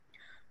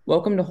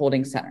Welcome to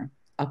Holding Center,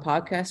 a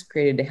podcast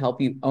created to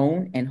help you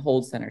own and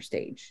hold center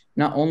stage,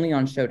 not only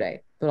on show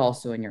day, but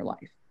also in your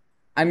life.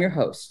 I'm your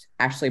host,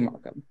 Ashley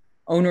Markham,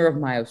 owner of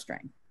Myo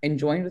Strength, and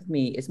joined with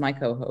me is my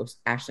co-host,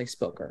 Ashley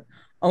Spilker,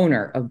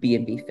 owner of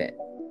B&B Fit.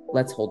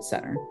 Let's hold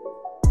center.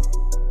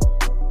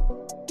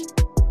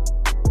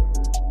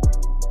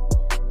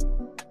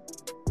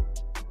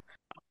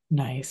 I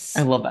Nice.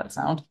 love that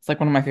sound. It's like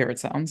one of my favorite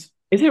sounds.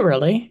 Is it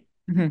really?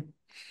 Mhm.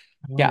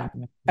 Oh, Yeah.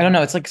 I don't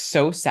know. It's like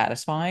so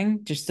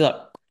satisfying just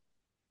to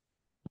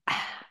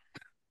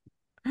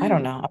I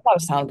don't know. I'm not a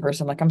sound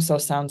person. Like I'm so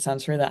sound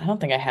sensory that I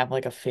don't think I have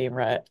like a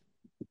favorite.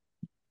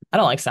 I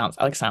don't like sounds.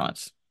 I like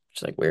silence.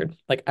 It's like weird.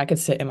 Like I could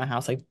sit in my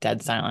house like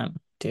dead silent,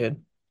 dude.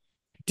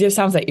 Do you have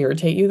sounds that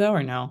irritate you though,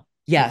 or no? Like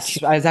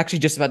Yes, I was actually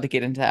just about to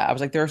get into that. I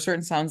was like, there are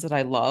certain sounds that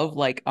I love,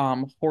 like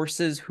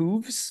horses'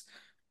 hooves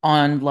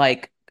on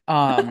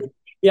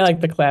yeah,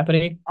 like the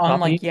clappity,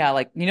 cloppy. yeah,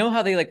 like you know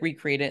how they like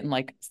recreate it and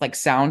like it's like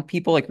sound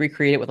people like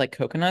recreate it with like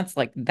coconuts,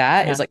 like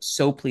that is Yeah. like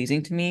so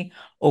pleasing to me.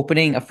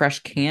 Opening a fresh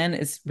can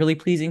is really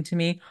pleasing to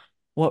me.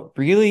 What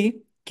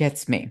really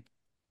gets me,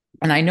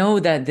 and I know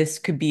that this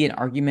could be an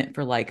argument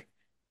for like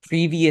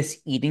previous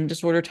eating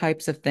disorder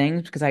types of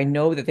things, because I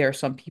know that there are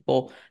some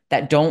people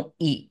that don't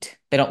eat.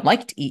 They don't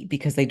like to eat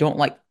because they don't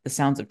like the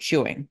sounds of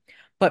chewing.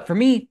 But for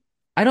me,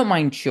 I don't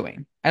mind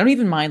chewing. I don't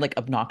even mind like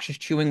obnoxious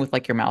chewing with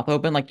like your mouth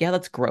open. Like, yeah,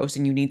 that's gross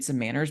and you need some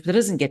manners, but it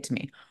doesn't get to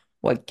me.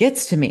 What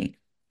gets to me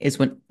is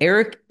when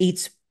Eric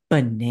eats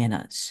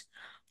bananas.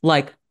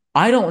 Like,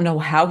 I don't know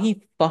how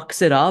he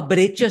fucks it up, but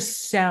it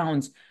just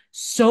sounds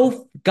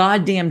so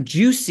goddamn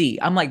juicy.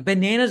 I'm like,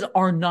 bananas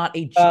are not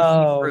a juicy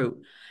Oh,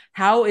 fruit.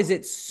 How is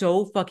it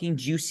so fucking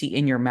juicy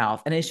in your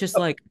mouth? And it's just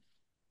Oh, like,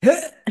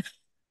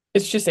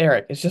 it's just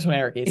Eric. It's just when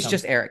Eric eats it's them.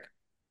 just Eric.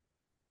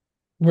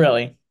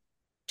 Really?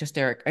 Just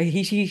Eric.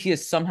 He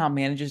just somehow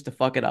manages to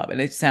fuck it up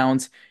and it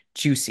sounds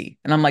juicy.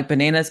 And I'm like,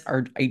 bananas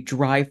are a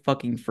dry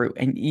fucking fruit.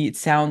 And it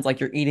sounds like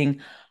you're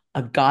eating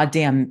a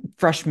goddamn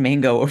fresh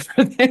mango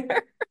over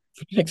there.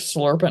 Like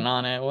slurping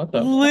on it. What the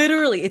fuck?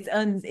 Literally,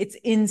 it's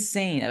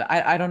insane.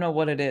 I don't know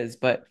what it is,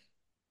 but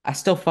I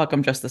still fuck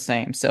them just the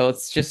same. So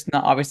it's just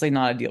not obviously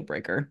not a deal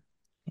breaker.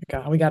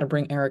 God, we got to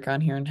bring Eric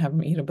on here and have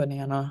him eat a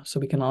banana so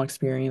we can all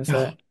experience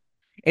it.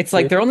 It's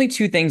like Dude. there are only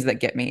two things that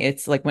get me.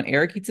 It's like when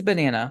Eric eats a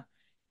banana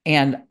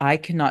and I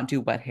cannot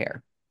do wet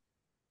hair.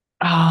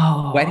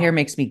 Wet hair Oh.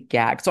 makes me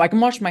gag. So I can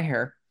wash my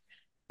hair.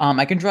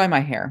 I can dry my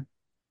hair.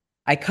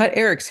 I cut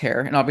Eric's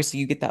hair, and obviously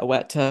you get that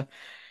wet to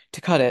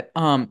cut it.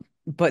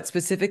 But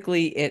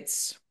specifically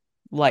it's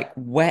like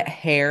wet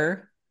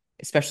hair,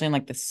 especially in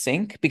like the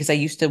sink, because I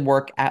used to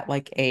work at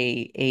like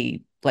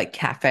a like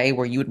cafe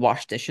where you would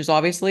wash dishes,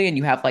 obviously, and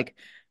you have like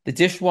the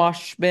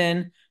dishwash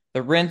bin,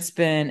 the rinse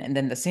bin, and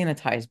then the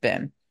sanitized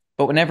bin.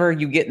 But whenever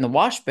you get in the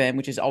wash bin,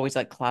 which is always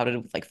like clouded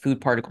with like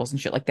food particles and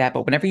shit like that,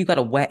 but whenever you got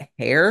a wet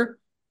hair,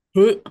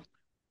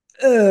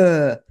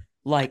 ugh,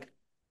 like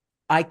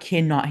I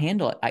cannot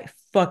handle it. I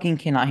fucking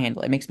cannot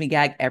handle it. It makes me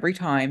gag every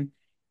time,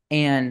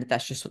 and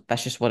that's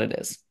just what it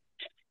is.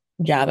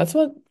 Yeah,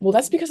 well,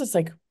 that's because it's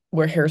like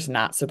where hair's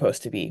not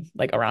supposed to be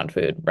like around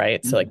food,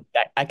 right? So like Mhm.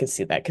 that I could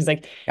see that because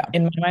like Yeah.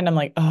 in my mind I'm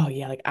like, oh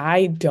yeah, like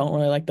I don't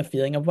really like the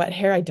feeling of wet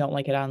hair. I don't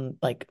like it on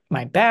like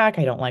my back.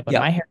 I don't like when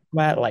my Yeah. hair's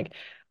wet. Like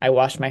I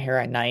wash my hair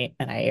at night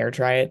and I air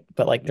dry it,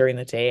 but like during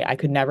the day, I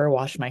could never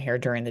wash my hair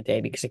during the day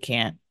because I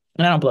can't.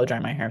 And I don't blow dry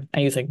my hair. I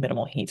use like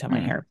minimal heat on my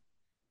Mm. hair.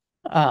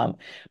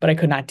 But I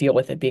could not deal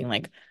with it being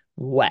like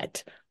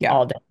wet Yeah.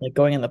 all day. Like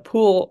going in the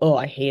pool, oh,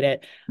 I hate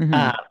it. Hmm.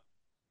 Um,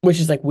 which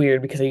is like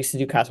weird because I used to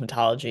do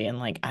cosmetology and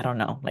like I don't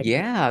know,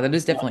 Yeah, that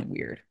is definitely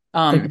weird.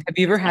 like Have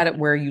you ever had it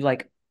where you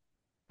like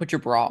put your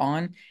bra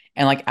on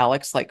and like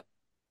Alex like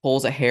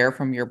pulls a hair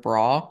from your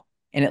bra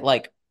and it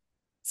like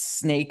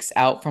snakes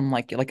out from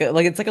like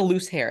it's like a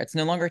loose hair. It's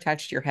no longer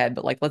attached to your head,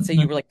 but like let's say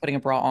you were Mhm. like putting a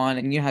bra on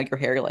and you know how your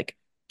hair like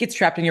gets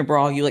trapped in your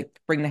bra, you like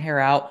bring the hair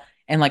out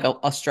and like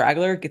a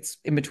straggler gets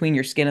in between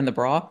your skin and the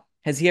bra.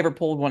 Has he ever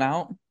pulled one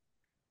out?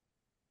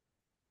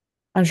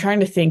 I'm trying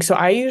to think. So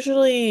I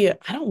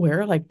don't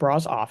wear like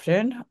bras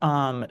often. So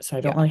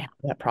I don't Yeah. really have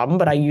that problem,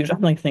 but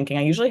I'm like thinking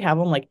I usually have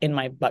them like in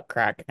my butt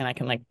crack and I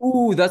can like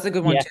Ooh, that's a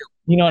good one yeah, too.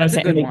 you know what I'm That's a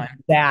saying? And good like one.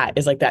 that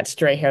is like that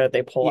stray hair that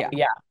they pull up. Yeah.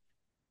 Yeah.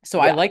 So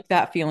I Yeah. like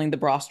that feeling, the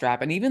bra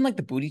strap, and even like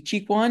the booty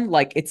cheek one.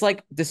 Like it's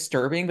like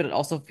disturbing, but it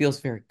also feels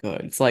very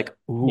good. It's like,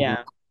 ooh,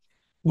 Yeah.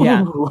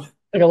 Yeah. ooh.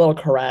 Like a little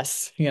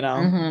caress, you know?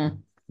 Mm-hmm.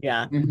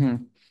 Yeah. Mm-hmm.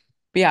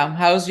 But yeah,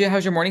 how's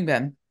your morning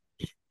been?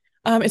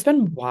 It's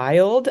been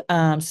wild.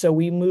 So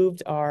we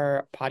moved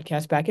our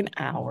podcast back an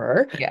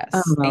hour. Yes.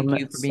 Thank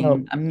you for being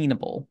So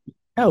amenable.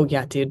 oh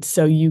yeah, dude.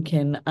 So you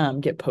can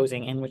get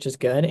posing in, which is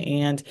good.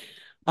 And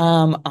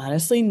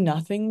honestly,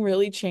 nothing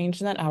really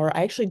changed in that hour.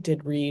 I actually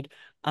did read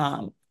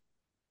um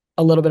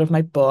a little bit of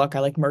my book. I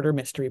like murder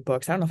mystery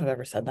books. I don't know if I've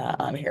ever said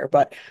that on here,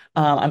 but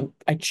I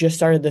just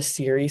started this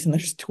series and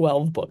there's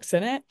 12 books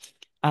in it.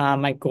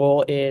 My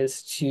goal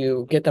is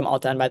to get them all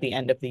done by the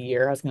end of the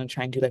year. I was going to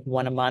try and do like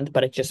one a month,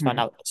 but I just found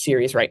Mhm. out the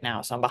series right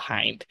now, so I'm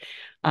behind.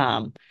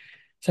 Um,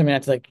 so I'm gonna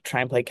have to like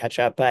try and play catch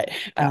up. But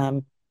Yeah.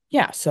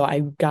 yeah, so I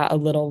got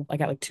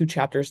like two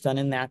chapters done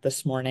in that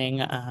this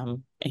morning.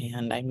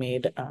 And I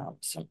made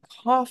some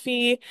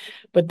coffee,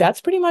 but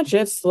that's pretty much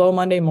it. Slow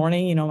Monday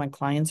morning. My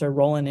clients are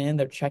rolling in,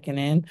 they're checking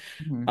in.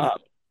 Mhm. Um,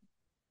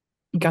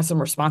 got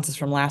some responses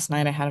from last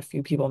night. I had a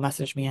few people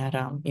message me at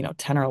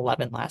 10 or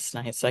 11 last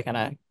night, so I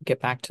gotta get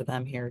back to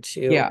them here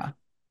too. Yeah.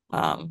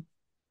 Um,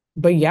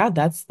 but yeah,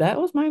 that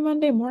was my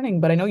Monday morning.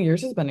 But I know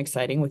yours has been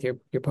exciting with your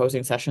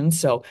posing sessions.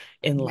 So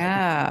enlighten.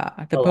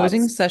 Yeah, the So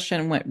posing let's.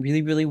 session went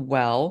really, really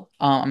well.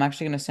 I'm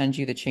actually going to send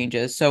you the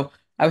changes. So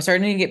I was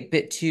starting to get a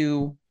bit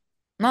too,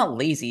 not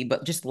lazy,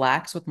 but just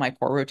lax with my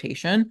core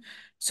rotation.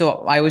 So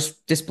I was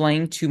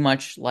displaying too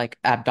much like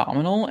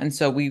abdominal. And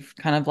so we've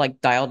kind of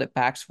like dialed it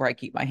back to where I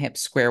keep my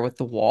hips square with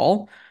the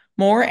wall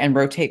more and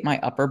rotate my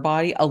upper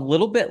body a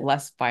little bit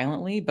less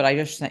violently. But I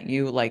just sent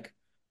you like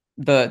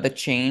the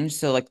change.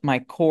 So like my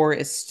core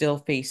is still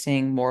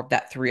facing more of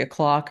that 3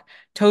 o'clock.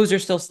 Toes are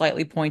still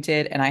slightly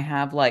pointed, and I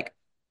have like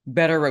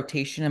better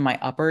rotation in my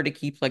upper to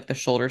keep like the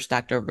shoulder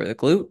stacked over the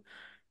glute.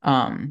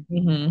 Um,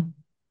 Mhm.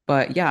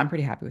 but yeah, I'm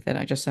pretty happy with it.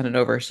 I just sent it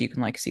over so you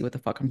can like see what the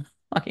fuck I'm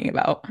talking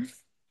about.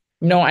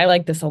 No, I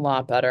like this a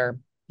lot better.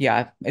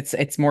 Yeah,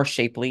 it's more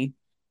shapely.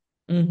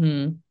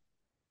 Hmm.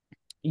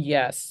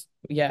 Yes.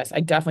 Yes. I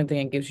definitely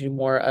think it gives you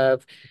more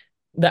of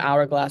the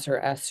hourglass or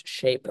S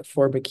shape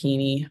for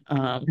bikini.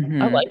 I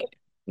Hmm. like it.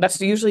 That's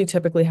usually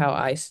typically how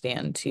I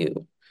stand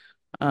too.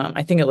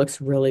 I think it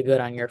looks really good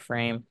on your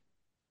frame.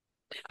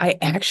 I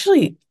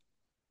actually,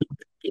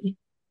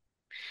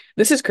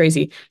 this is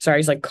crazy. Sorry,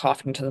 he's like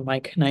coughing to the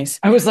mic. Nice.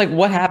 I was like,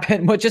 what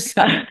happened? What just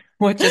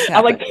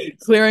I'm like happened?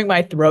 clearing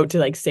my throat to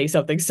like say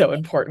something so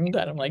important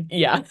that I'm like,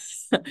 yeah.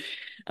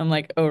 I'm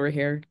like over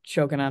here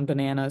choking on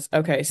bananas.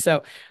 Okay,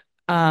 so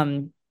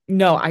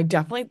no, I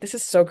definitely this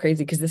is so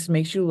crazy because this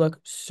makes you look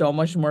so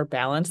much more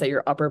balanced that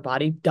your upper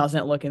body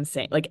doesn't look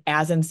insane, like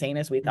as insane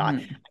as we thought.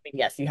 Mhm. I mean,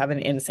 yes, you have an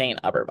insane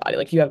upper body.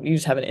 Like you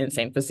just have an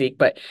insane physique,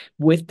 but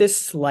with this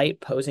slight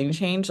posing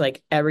change,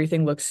 like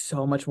everything looks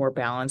so much more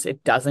balanced.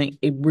 It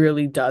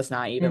really does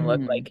not even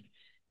look Mhm.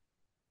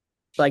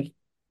 like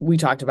we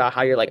talked about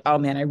how you're like, oh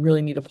man, I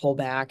really need to pull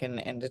back and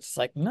it's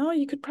like, no,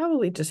 you could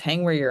probably just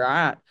hang where you're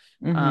at.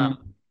 Um,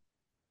 Mhm.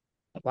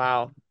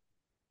 wow.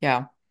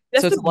 Yeah.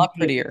 That's So the it's a lot beauty of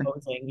prettier.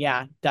 posing.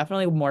 Yeah,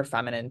 definitely more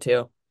feminine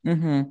too.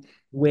 Hmm.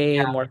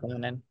 Way more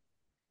feminine.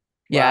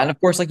 Yeah, and Wow. of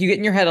course, like you get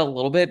in your head a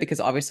little bit because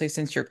obviously,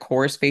 since your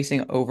core is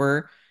facing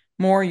over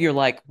more, you're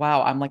like,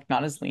 wow, I'm like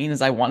not as lean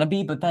as I want to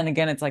be. But then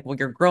again, it's like, well,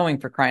 you're growing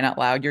for crying out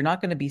loud. You're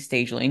not going to be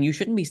stage lean. You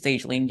shouldn't be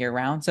stage lean year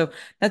round. So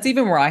that's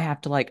even where I have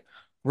to like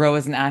grow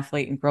as an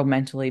athlete and grow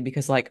mentally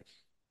because, like,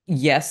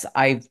 yes,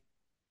 I've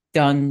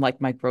done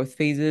like my growth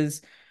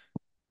phases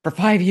for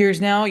 5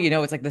 years now.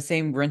 It's like the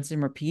same rinse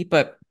and repeat,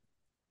 but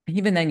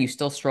even then you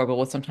still struggle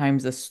with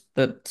sometimes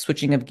the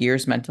switching of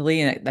gears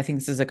mentally. And I think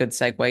this is a good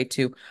segue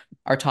to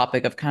our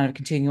topic of kind of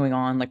continuing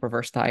on like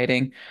reverse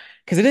dieting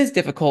because it is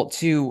difficult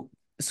to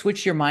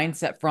switch your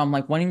mindset from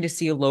like wanting to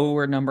see a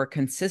lower number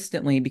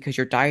consistently because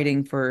you're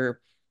dieting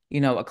for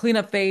a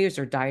cleanup phase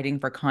or dieting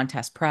for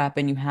contest prep,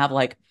 and you have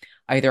like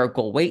either a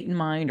goal weight in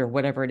mind or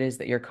whatever it is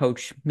that your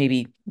coach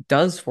maybe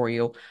does for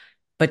you.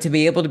 But to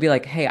be able to be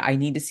like, hey, I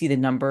need to see the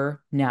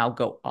number now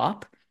go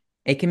up,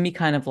 it can be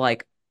kind of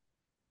like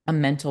a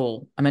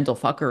mental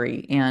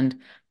fuckery. And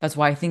that's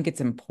why I think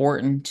it's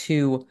important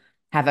to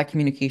have that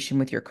communication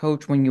with your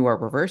coach when you are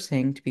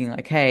reversing, to being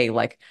like, hey,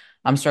 like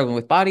I'm struggling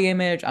with body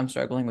image, I'm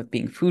struggling with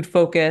being food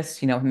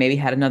focused, maybe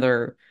had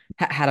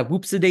a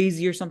whoops a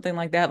daisy or something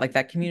like that. Like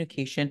that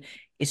communication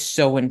is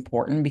so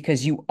important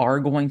because you are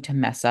going to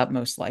mess up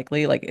most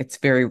likely. Like it's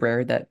very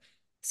rare that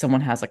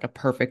someone has like a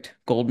perfect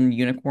golden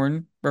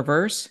unicorn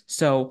reverse.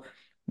 So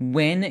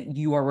when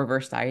you are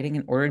reverse dieting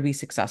in order to be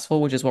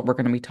successful, which is what we're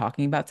going to be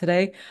talking about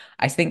today,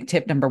 I think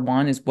tip number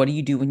one is, what do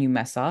you do when you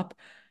mess up?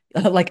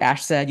 Like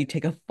Ash said, you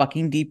take a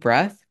fucking deep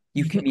breath,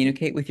 you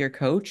communicate with your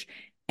coach,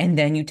 and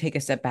then you take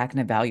a step back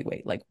and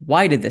evaluate, like,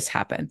 why did this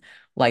happen?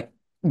 Like,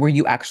 were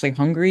you actually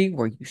hungry?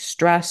 Were you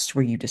stressed?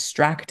 Were you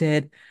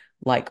distracted?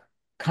 Like,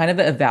 kind of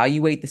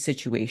evaluate the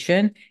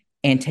situation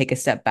and take a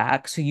step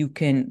back so you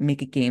can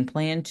make a game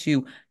plan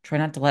to try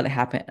not to let it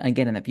happen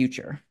again in the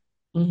future.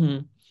 Hmm.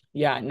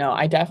 Yeah, no,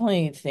 I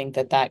definitely think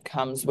that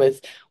comes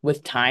with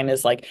time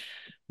is like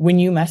when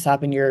you mess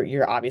up and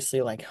you're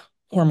obviously like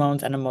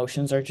hormones and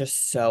emotions are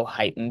just so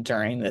heightened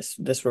during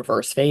this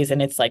reverse phase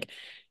and it's like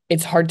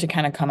it's hard to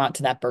kind of come out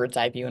to that bird's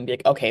eye view and be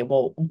like, okay,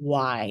 well,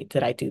 why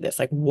did I do this?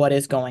 Like what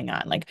is going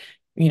on? Like,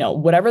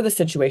 whatever the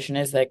situation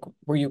is, like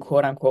where you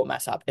quote unquote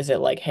mess up. Is it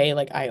like, hey,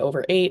 like I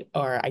overate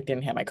or I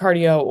didn't hit my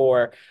cardio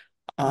or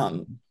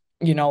um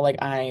like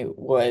I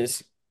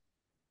was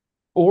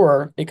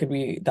or it could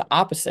be the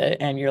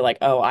opposite, and you're like,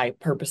 oh, I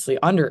purposely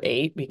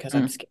underate because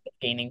I'm Mm. scared.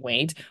 gaining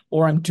weight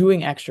or I'm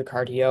doing extra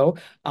cardio,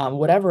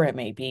 whatever it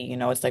may be,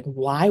 it's like,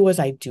 why was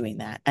I doing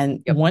that?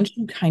 And Yep. once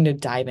you kind of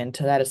dive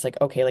into that, it's like,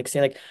 okay, like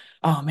say like,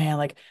 oh man,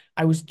 like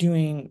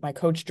my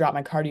coach dropped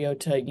my cardio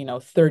to,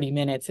 30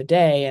 minutes a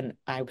day and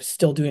I was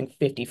still doing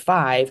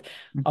 55.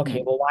 Okay,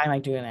 Hmm. well, why am I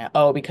doing that?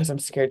 Oh, because I'm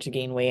scared to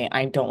gain weight.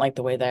 I don't like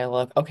the way that I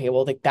look. Okay,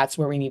 well, like that's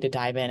where we need to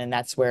dive in. And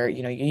that's where,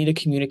 you need to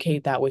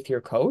communicate that with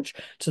your coach.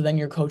 So then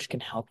your coach can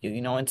help you,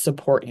 and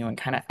support you and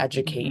kind of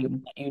educate you, Hmm.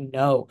 let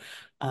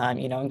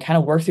and kind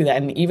of work through that.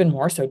 And even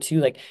more so too,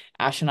 like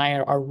Ash and I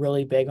are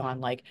really big on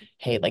like,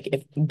 hey, like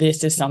if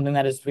this is something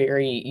that is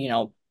very,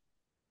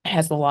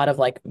 has a lot of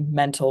like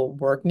mental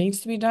work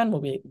needs to be done,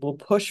 we'll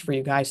push for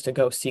you guys to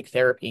go seek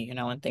therapy,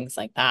 and things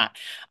like that.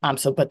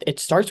 So but it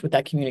starts with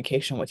that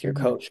communication with your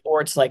Hmm. coach,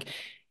 or it's like,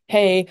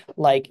 hey,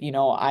 like,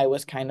 I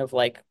was kind of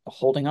like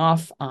holding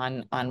off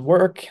on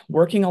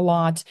working a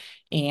lot,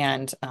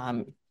 and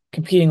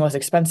competing was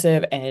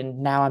expensive, and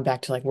now I'm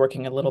back to like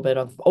working a little bit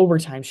of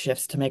overtime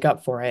shifts to make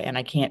up for it, and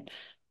I can't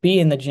be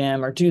in the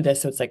gym or do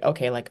this. So it's like,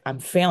 okay, like I'm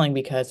failing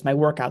because my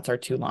workouts are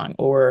too long,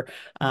 or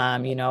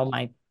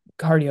my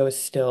cardio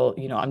is still,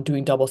 I'm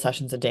doing double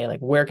sessions a day. Like,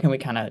 where can we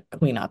kind of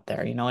clean up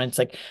there? And it's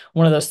like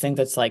one of those things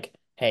that's like,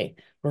 hey,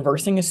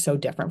 reversing is so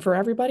different for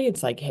everybody.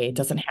 It's like, hey, it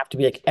doesn't have to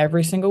be like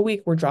every single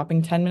week we're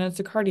dropping 10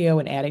 minutes of cardio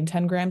and adding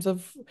 10 grams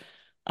of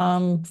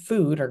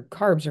food or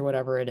carbs or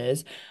whatever it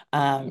is.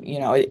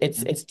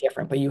 It's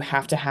different, but you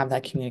have to have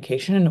that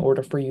communication in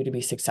order for you to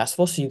be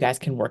successful so you guys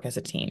can work as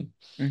a team.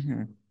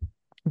 Hmm.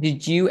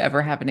 Did you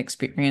ever have an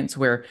experience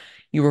where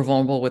you were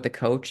vulnerable with a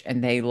coach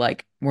and they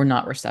like were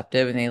not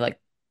receptive and they like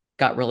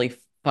got really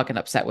fucking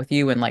upset with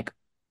you and like,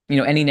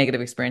 any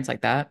negative experience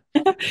like that?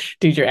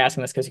 Dude, you're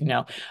asking this because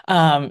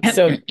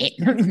so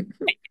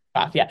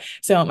off. Yeah.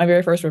 So my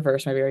very first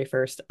reverse, my very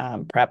first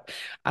prep,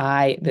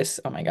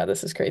 oh my God,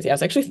 this is crazy. I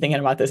was actually thinking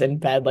about this in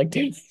bed like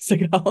 2 days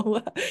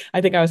ago.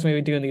 I think I was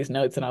maybe doing these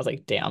notes and I was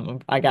like, damn,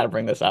 I got to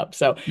bring this up.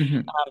 So,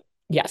 Hmm.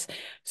 yes.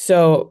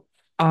 So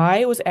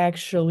I was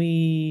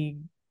actually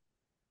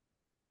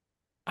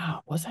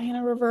was I in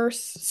a reverse?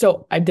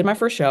 So I did my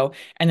first show,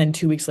 and then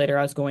 2 weeks later,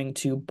 I was going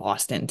to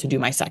Boston to do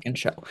my second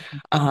show.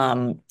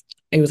 Um,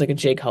 it was like a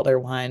Jay Cutler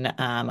one.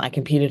 I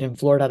competed in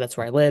Florida, that's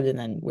where I lived, and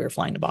then we were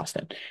flying to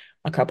Boston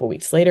a couple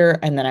weeks later,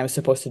 and then I was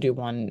supposed to do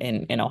one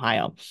in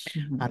Ohio.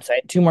 Hmm. So I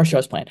had two more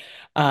shows planned.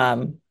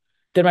 Um,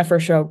 did my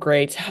first show,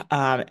 great.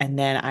 And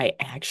then I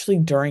actually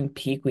during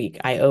peak week,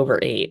 I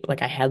overate.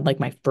 Like I had like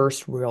my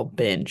first real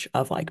binge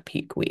of like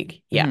peak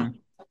week. Yeah. Hmm.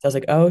 So I was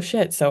like, oh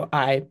shit. So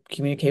I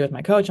communicated with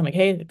my coach. I'm like,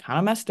 hey, kind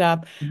of messed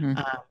up. Hmm.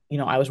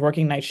 I was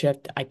working night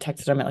shift. I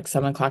texted them at like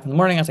 7 o'clock in the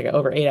morning. I was like, I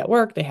overate at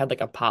work. They had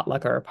like a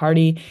potluck or a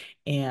party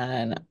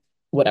and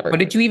What whatever.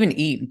 did you even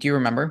eat? Do you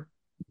remember?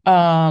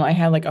 I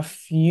had like a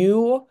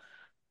few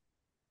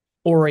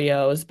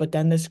Oreos, but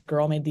then this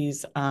girl made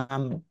these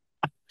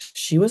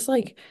she was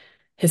like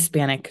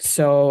Hispanic.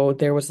 So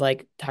there was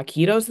like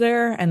taquitos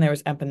there and there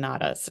was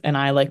empanadas and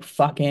I like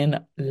fucking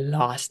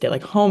lost it.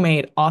 Like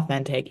homemade,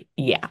 authentic.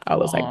 Yeah, I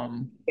was like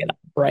Um, get up,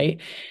 right?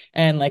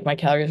 And like my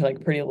calories are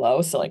like pretty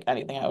low, so like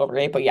anything I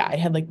overate, but yeah, I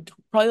had like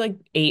probably like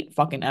 8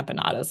 fucking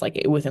empanadas like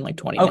within like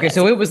 20 okay, minutes.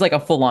 so it was like a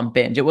full-on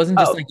binge. It wasn't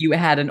just Oh, like you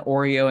had an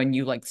Oreo and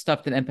you like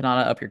stuffed an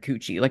empanada up your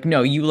coochie. Like,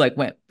 no, you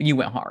went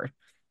hard.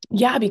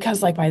 yeah,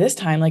 because like by this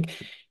time, like,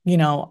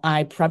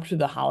 I prepped for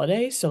the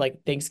holidays. So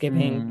like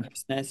Thanksgiving, Mm.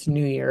 Christmas,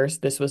 New Year's,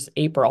 this was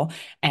April.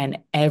 And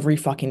every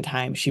fucking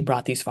time she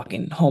brought these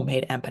fucking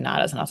homemade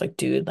empanadas. And I was like,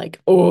 dude, like,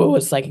 oh, it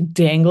was like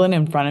dangling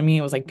in front of me.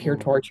 It was like pure Ooh.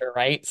 torture,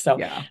 right? So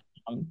Yeah.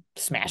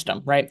 smashed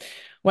them, right?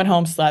 Went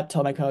home, slept,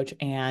 told my coach,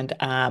 and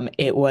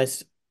it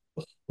was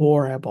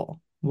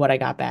horrible. What I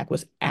got back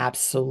was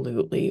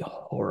absolutely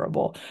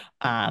horrible.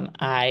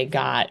 I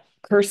got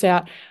cursed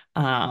at.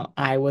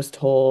 I was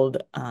told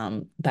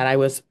that I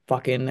was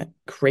fucking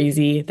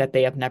crazy, that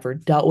they have never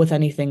dealt with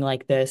anything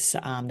like this.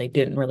 They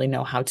didn't really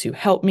know how to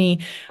help me.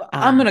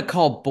 I'm Um, gonna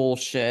call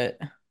bullshit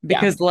yeah.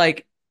 because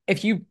like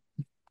if you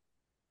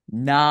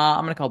I'm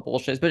gonna call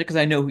bullshit, but because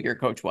I know who your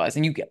coach was,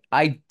 and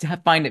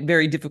find it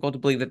very difficult to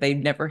believe that they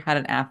never had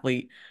an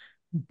athlete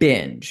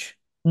binge.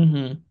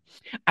 hmm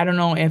I don't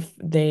know if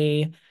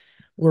they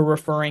were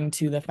referring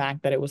to the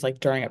fact that it was like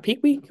during a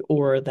peak week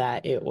or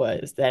that it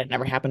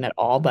never happened at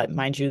all. But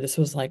mind you, this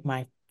was like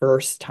my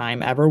first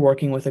time ever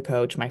working with a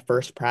coach, my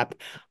first prep.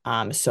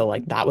 So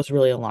like that was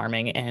really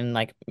alarming. And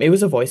like it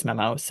was a voice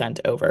memo sent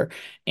over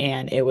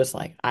and it was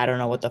like, I don't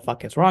know what the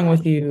fuck is wrong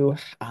with you.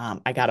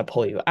 I gotta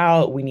pull you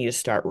out. We need to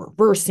start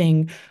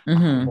reversing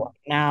Hmm. right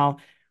now,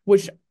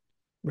 which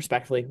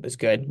respectfully was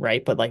good,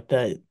 right? But like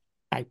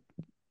I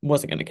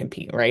wasn't gonna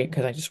compete, right?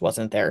 Because I just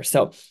wasn't there.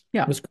 So it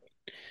Yeah. was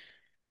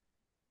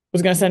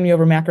going to send me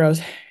over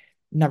macros,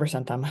 never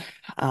sent them.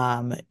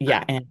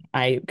 Yeah, and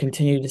I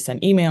continued to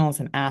send emails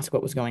and ask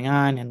what was going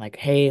on and like,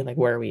 hey, like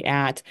where are we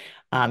at?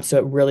 So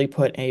it really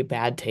put a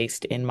bad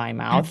taste in my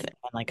mouth and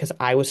like because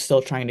I was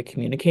still trying to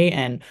communicate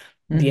and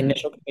the Hmm.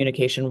 initial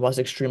communication was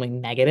extremely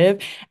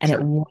negative, and it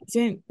Sure.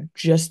 wasn't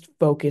just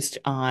focused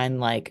on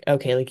like,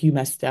 okay, like you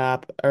messed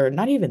up, or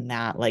not even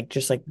that, like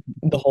just like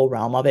the whole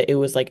realm of it. It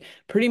was like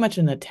pretty much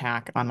an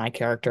attack on my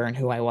character and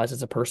who I was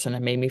as a person,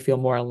 and made me feel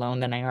more alone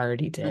than I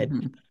already did.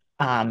 Hmm.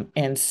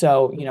 And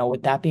so,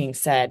 with that being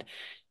said,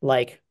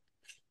 like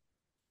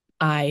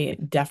I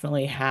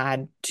definitely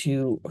had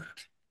to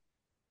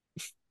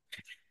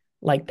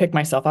like pick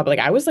myself up. Like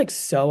I was like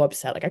so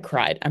upset. Like I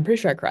cried. I'm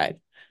pretty sure I cried.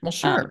 Well,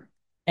 Um, sure.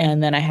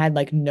 and then I had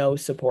like no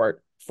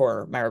support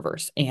for my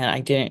reverse, and I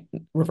didn't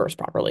reverse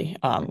properly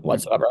Mhm.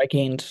 whatsoever. I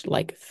gained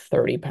like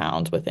 30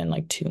 pounds within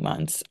like 2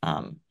 months.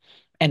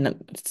 And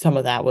some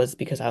of that was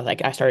because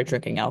I started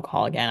drinking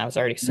alcohol again. I was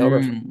already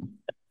sober for Mm.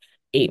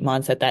 8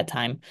 months at that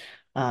time.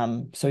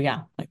 So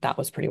yeah, like that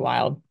was pretty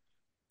wild.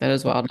 That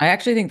is wild. I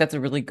actually think that's a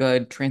really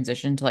good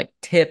transition to like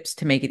tips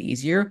to make it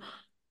easier.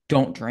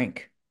 Don't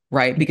drink,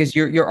 right? Because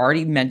you're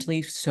already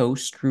mentally so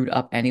screwed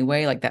up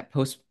anyway. Like that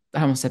post,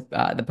 I almost said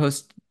the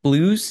post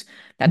blues,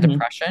 that Mhm.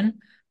 depression,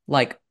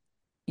 like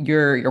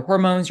your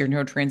hormones, your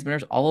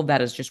neurotransmitters, all of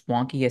that is just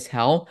wonky as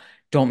hell.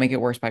 Don't make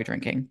it worse by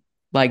drinking.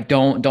 Like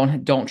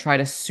don't try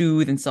to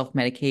soothe and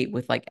self-medicate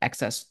with like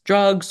excess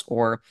drugs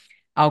or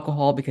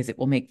alcohol because it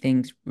will make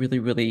things really,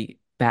 really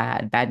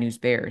bad. Bad news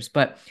bears.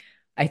 But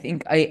I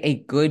think a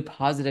good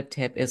positive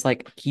tip is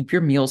like keep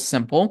your meals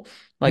simple.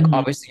 Like Mhm.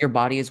 obviously your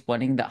body is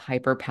wanting the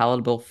hyper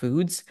palatable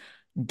foods.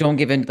 Don't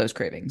give in to those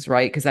cravings,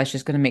 right? Because that's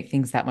just going to make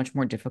things that much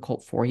more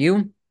difficult for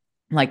you.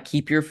 Like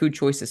keep your food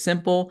choices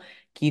simple,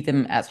 keep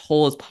them as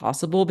whole as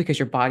possible because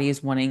your body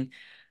is wanting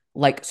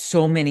like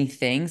so many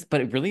things,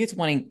 but it really is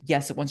wanting,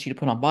 yes, it wants you to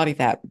put on body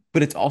fat,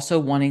 but it's also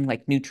wanting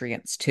like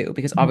nutrients too.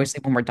 Because Mhm.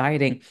 obviously, when we're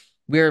dieting,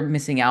 we're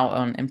missing out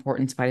on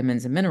important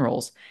vitamins and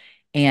minerals.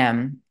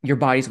 And your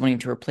body's wanting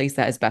to replace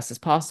that as best as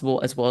possible,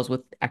 as well as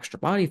with extra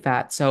body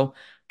fat. So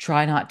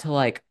try not to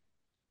like,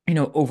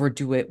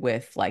 overdo it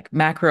with like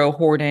macro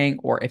hoarding,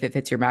 or if it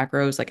fits your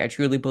macros. Like, I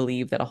truly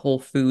believe that a whole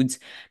foods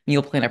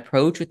meal plan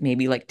approach with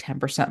maybe like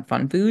 10%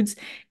 fun foods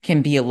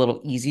can be a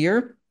little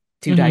easier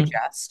to Mhm.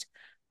 digest.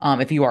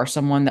 If you are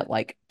someone that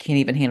like can't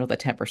even handle the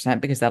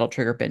 10% because that'll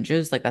trigger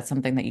binges, like that's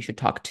something that you should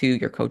talk to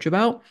your coach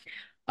about.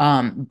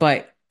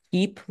 But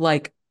keep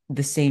like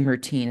the same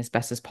routine as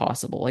best as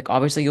possible. Like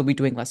obviously you'll be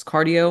doing less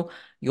cardio,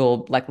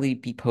 you'll likely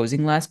be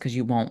posing less because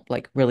you won't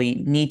like really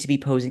need to be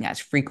posing as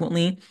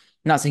frequently.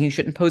 Not saying you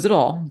shouldn't pose at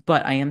all,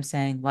 but I am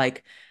saying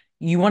like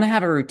you want to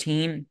have a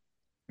routine,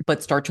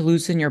 but start to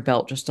loosen your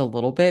belt just a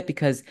little bit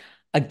because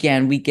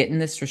again, we get in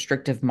this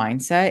restrictive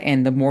mindset,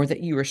 and the more that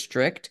you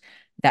restrict,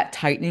 that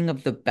tightening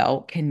of the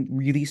belt can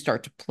really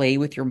start to play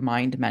with your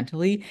mind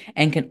mentally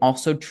and can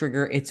also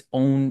trigger its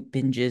own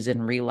binges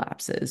and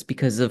relapses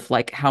because of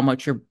like how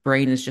much your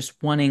brain is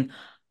just wanting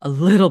a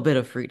little bit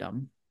of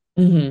freedom.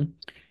 hmm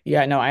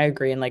Yeah, no, I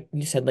agree. And like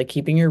you said, like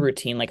keeping your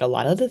routine, like a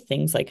lot of the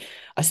things, like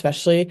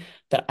especially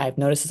that I've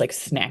noticed is like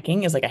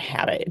snacking is like a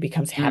habit. It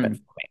becomes habit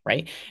Mm, forming,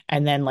 right?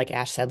 And then like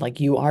Ash said, like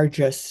you are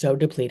just so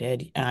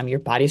depleted. Your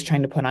body's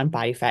trying to put on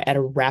body fat at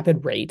a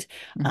rapid rate,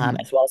 mhm,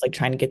 as well as like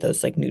trying to get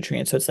those like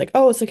nutrients. So it's like,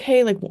 oh, it's like,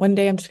 hey, like one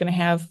day I'm just gonna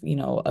have,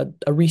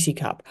 a Reese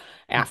cup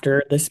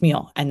after this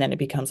meal. And then it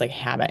becomes like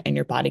habit and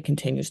your body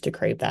continues to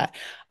crave that.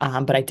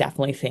 But I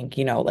definitely think,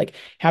 like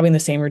having the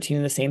same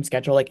routine, the same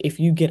schedule. Like if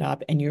you get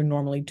up and you're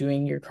normally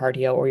doing your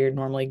cardio or you're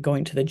normally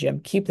going to the gym,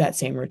 keep that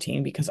same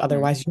routine because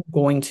mhm, otherwise you're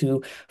going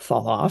to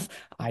fall off.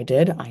 I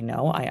did. I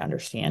know. I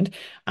understand.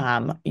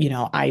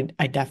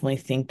 I definitely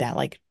think that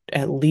like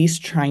at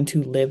least trying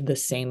to live the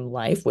same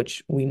life,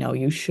 which we know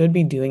you should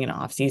be doing in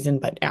off season,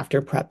 but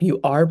after prep, you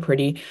are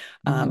pretty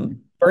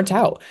mhm, burnt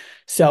out.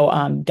 So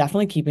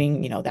definitely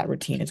keeping, that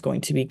routine is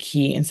going to be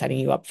key in setting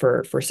you up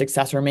for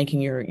success or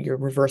making your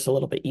reverse a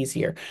little bit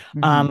easier.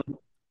 mhm, Um,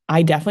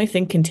 I definitely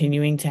think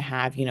continuing to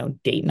have,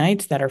 date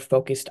nights that are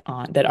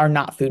that are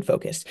not food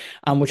focused,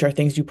 which are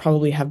things you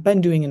probably have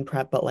been doing in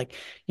prep, but like,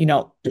 you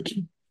know,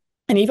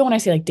 and even when I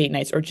say like date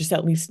nights or just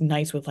at least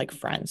nights with like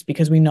friends,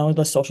 because we know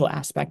the social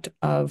aspect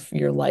of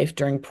your life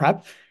during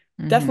prep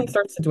definitely mhm,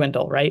 starts to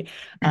dwindle, right?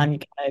 You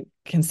kind of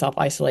can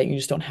self-isolate. You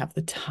just don't have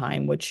the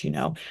time, which,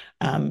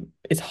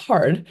 is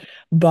hard,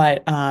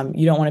 but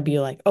you don't want to be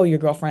like, oh, your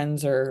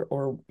girlfriends or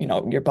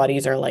your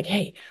buddies are like,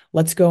 hey,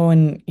 let's go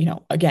and,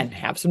 again,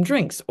 have some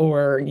drinks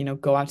or,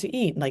 go out to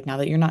eat. Like now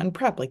that you're not in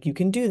prep, like you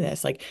can do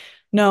this. Like,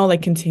 no,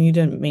 like continue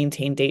to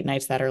maintain date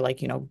nights that are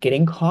like,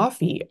 getting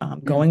coffee,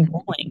 going mhm.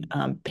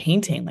 bowling,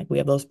 painting. Like we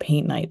have those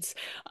paint nights,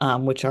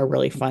 which are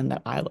really fun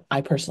that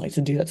I personally like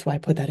to do. That's why I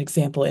put that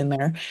example in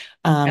there.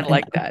 I And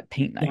like that.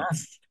 Paint yeah,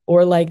 nights.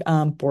 or like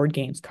board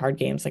games, card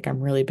games. Like I'm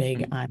really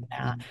big on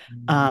that.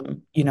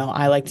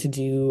 I like to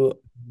do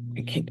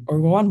or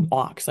go on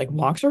walks. Like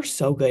walks are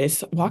so good.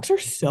 Walks are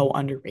so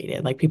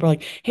underrated. Like people are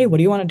like, hey, what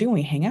do you want to do when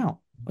we hang out?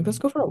 Like, let's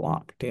go for a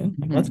walk, dude.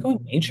 Like, let's go in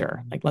Mhm,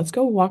 nature. Like, let's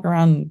go walk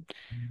around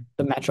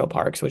the metro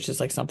parks, which is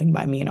like something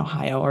by me in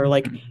Ohio, or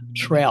like mhm.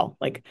 trail.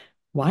 Like,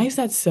 why is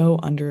that so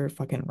under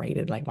fucking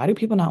rated? Like, why do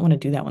people not want to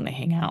do that when they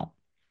hang out?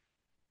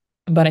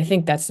 But I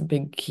think that's a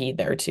big key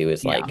there too,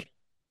 is Yeah. like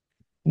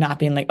not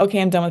being like,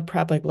 okay, I'm done with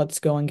prep. Like, let's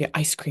go and get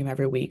ice cream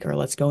every week, or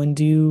let's go and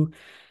do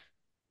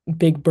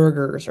big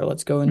burgers, or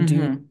let's go and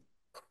do, Hmm.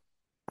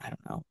 I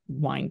don't know,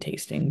 wine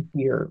tasting,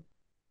 beer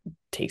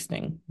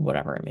tasting,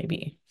 whatever it may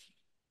be.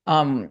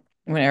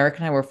 When Eric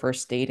and I were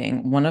first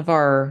dating, one of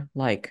our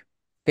like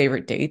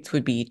favorite dates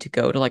would be to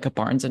go to like a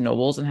Barnes and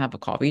Nobles and have a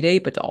coffee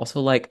date, but to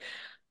also like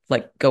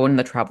go in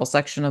the travel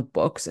section of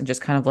books and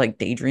just kind of like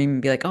daydream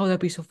and be like, oh, that'd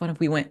be so fun if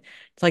we went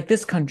to like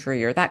this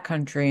country or that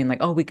country and like,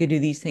 oh, we could do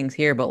these things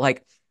here, but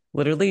like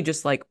literally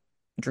just like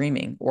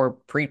dreaming or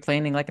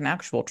pre-planning like an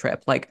actual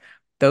trip. Like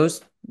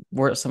those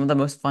were some of the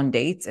most fun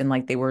dates and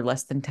like they were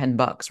less than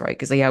 $10, right?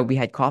 Because yeah, we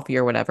had coffee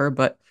or whatever,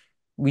 but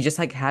we just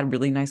like had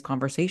really nice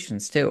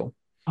conversations too.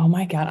 Oh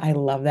my God, I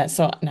love that.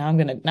 So now I'm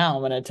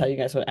gonna tell you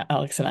guys what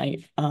Alex and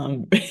I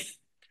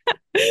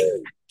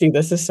dude,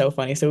 this is so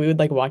funny. So we would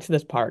like walk to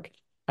this park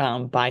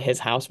by his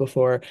house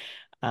before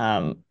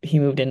he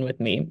moved in with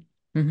me.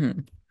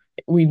 Hmm.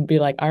 We'd be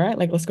like, all right,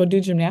 like let's go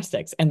do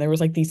gymnastics. And there was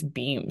like these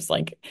beams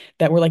like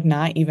that were like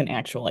not even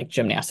actual like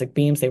gymnastic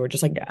beams. They were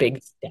just like Yeah.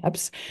 big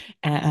steps.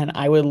 And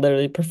I would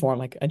literally perform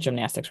like a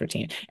gymnastics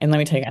routine. And let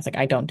me tell you guys, like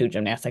I don't do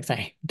gymnastics.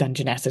 I done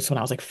gymnastics when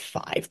I was like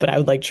 5, but I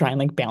would like try and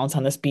like balance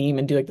on this beam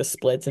and do like the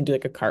splits and do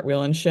like a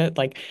cartwheel and shit.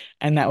 Like,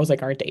 and that was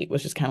like our date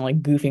was just kind of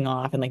like goofing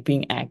off and like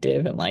being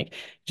active and like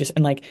just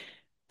and like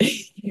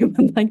you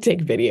would like take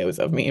videos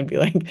of me and be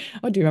like,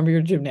 "Oh, do you remember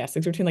your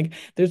gymnastics routine?" Like,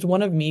 there's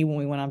one of me when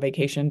we went on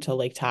vacation to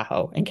Lake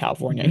Tahoe in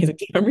California. He's Hmm. like,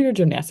 "Do you remember your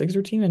gymnastics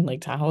routine in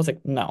Lake Tahoe?" I was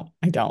like, "No,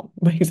 I don't."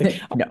 But he's like,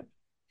 "Oh, No,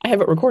 I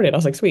have it recorded." I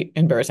was like, "Sweet,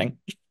 embarrassing."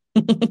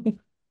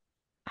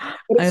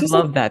 But it's I just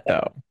like love that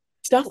though.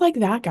 stuff like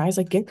that, guys.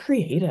 Like, get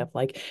creative.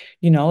 Like,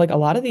 like a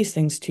lot of these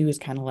things too is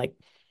kind of like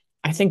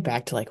I think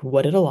back to like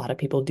what did a lot of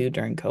people do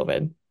during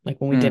COVID? Like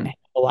when we didn't Mm. have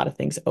a lot of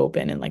things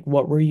open and like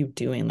what were you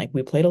doing? Like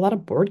we played a lot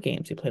of board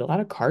games, we played a lot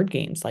of card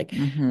games. Like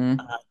Hmm.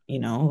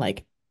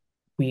 like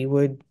we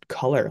would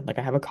color. Like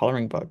I have a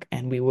coloring book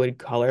and we would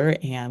color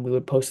and we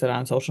would post it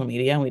on social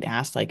media and we'd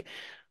ask like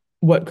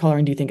what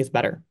coloring do you think is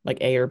better? Like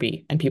A or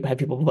B? And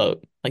people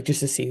vote, like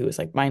just to see who was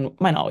like mine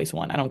always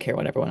won. I don't care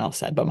what everyone else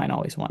said, but mine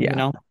always won, you Yeah.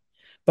 know?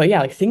 But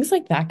yeah, like things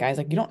like that, guys.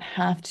 Like you don't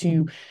have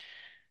to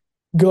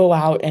go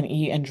out and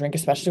eat and drink,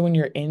 especially when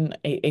you're in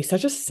a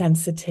such a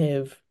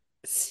sensitive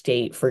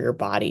state for your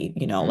body,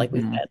 like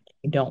we Hmm. said,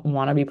 you don't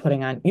want to be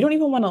putting on, you don't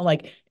even want to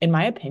like, in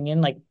my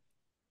opinion, like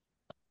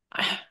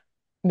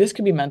this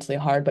could be mentally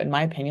hard, but in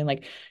my opinion,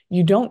 like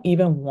you don't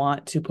even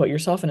want to put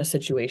yourself in a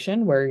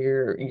situation where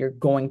you're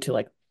going to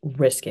like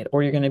risk it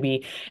or you're going to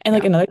be and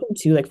like Yeah. another thing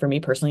too, like for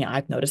me personally,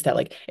 I've noticed that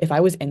like if I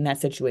was in that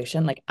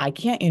situation, like I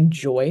can't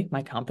enjoy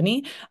my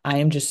company. I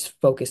am just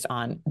focused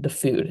on the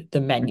food, the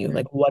menu, Hmm.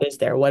 like what is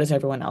there? What is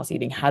everyone else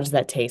eating? How does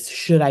that taste?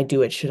 Should I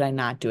do it? Should I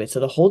not do it? So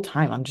the whole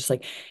time I'm just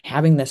like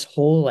having this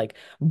whole like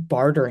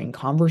bartering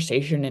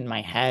conversation in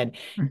my head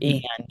Hmm.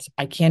 and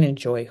I can't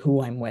enjoy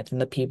who I'm with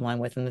and the people I'm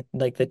with and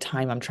like the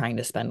time I'm trying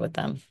to spend with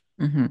them.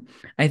 Hmm.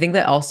 I think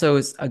that also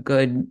is a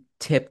good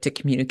tip to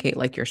communicate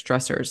like your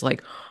stressors.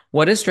 Like,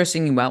 what is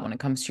stressing you out when it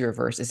comes to your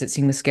verse? Is it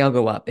seeing the scale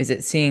go up? Is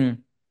it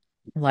seeing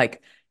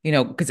like,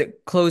 because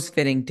it clothes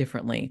fitting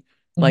differently?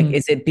 Like, Hmm.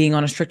 is it being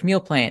on a strict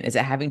meal plan? Is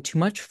it having too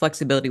much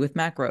flexibility with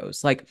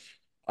macros? Like,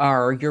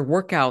 are your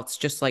workouts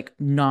just like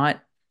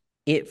not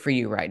it for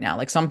you right now?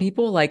 Like, some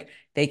people, like,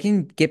 they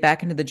can get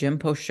back into the gym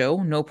post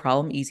show, no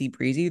problem, easy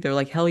breezy. They're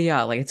like, hell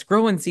yeah, like it's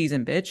growing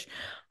season, bitch.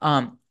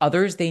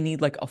 Others, they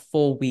need like a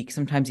full week,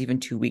 sometimes even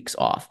 2 weeks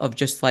off of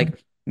just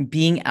like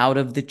being out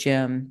of the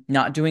gym,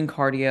 not doing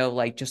cardio,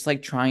 like just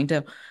like trying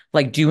to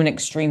like do an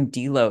extreme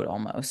deload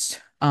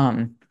almost.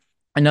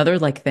 Another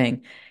like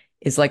thing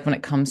is like when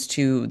it comes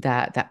to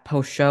that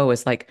post show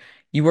is like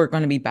you are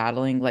going to be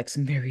battling like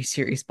some very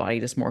serious body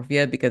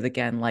dysmorphia because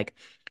again like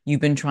you've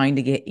been trying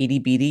to get itty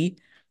bitty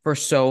for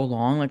so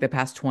long like the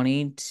past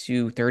 20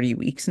 to 30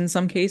 weeks in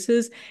some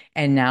cases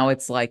and now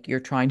it's like you're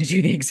trying to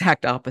do the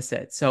exact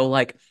opposite. So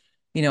like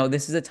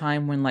this is a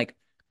time when like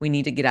we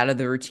need to get out of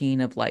the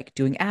routine of like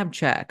doing ab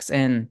checks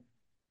and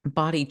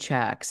body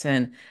checks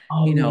and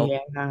you Oh know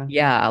yeah.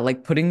 yeah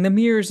like putting the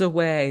mirrors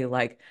away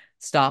like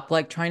stop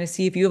like trying to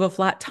see if you have a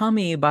flat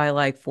tummy by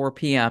like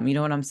 4 p.m. You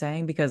know what I'm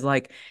saying? Because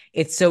like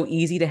it's so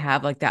easy to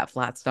have like that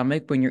flat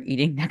stomach when you're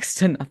eating next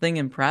to nothing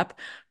in prep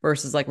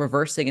versus like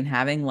reversing and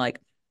having like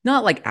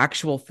not like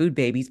actual food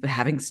babies but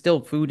having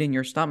still food in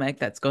your stomach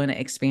that's going to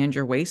expand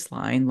your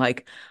waistline.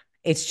 Like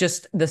it's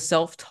just the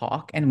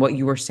self-talk and what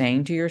you were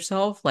saying to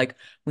yourself like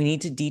we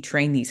need to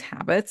detrain these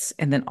habits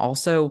and then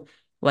also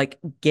like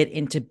get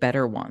into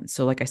better ones.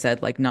 So like I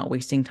said, like not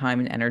wasting time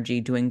and energy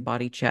doing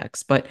body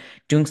checks, but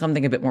doing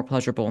something a bit more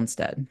pleasurable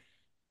instead.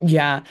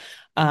 Yeah.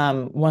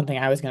 One thing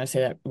I was gonna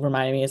say that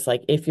reminded me is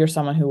like if you're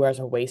someone who wears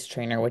a waist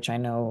trainer, which I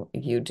know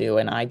you do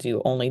and I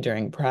do only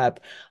during prep,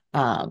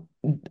 um,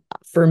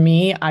 for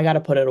me, I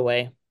gotta put it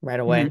away right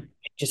away. Hmm.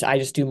 I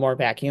just do more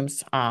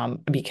vacuums.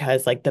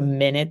 Because like the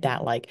minute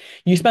that like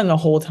you spend the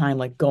whole time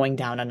like going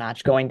down a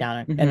notch, going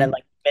down, and then Hmm.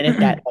 like the minute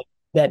that like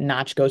that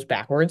notch goes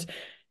backwards,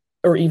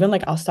 or even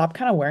like I'll stop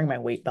kind of wearing my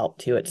weight belt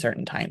too at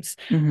certain times.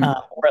 Hmm.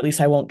 Or at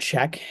least I won't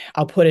check.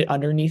 I'll put it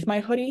underneath my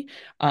hoodie,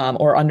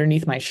 or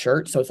underneath my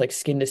shirt. So it's like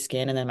skin to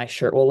skin, and then my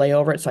shirt will lay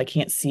over it. So I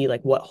can't see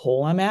like what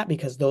hole I'm at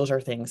because those are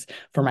things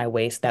for my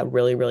waist that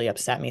really, really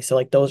upset me. So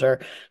like those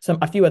are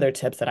a few other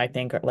tips that I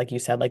think are, like you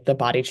said, like the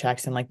body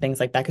checks and like things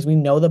like that. Because we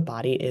know the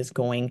body is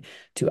going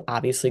to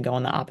obviously go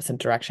in the opposite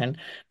direction.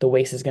 The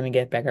waist is going to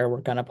get bigger.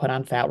 We're going to put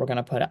on fat. We're going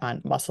to put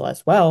on muscle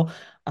as well.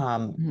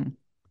 Um, Hmm.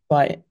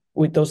 but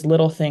with those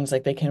little things,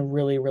 like they can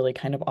really, really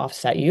kind of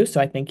offset you.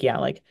 So I think, yeah,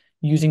 like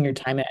using your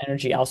time and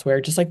energy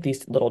elsewhere, just like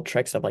these little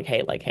tricks of like,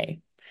 hey,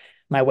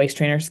 my waist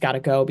trainer's got to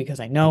go because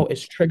I know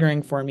it's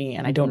triggering for me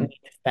and I don't Hmm. need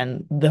to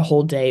spend the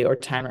whole day or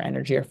time or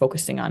energy or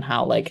focusing on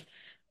how like,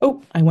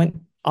 oh, I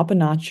went up a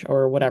notch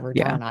or whatever,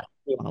 down Yeah. a notch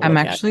you want to I'm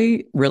look at.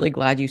 actually really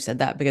glad you said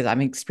that because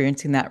I'm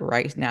experiencing that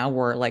right now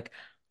where like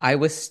I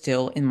was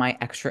still in my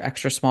extra,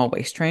 extra small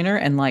waist trainer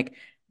and like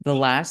the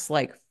last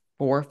like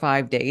 4 or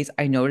 5 days,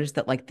 I noticed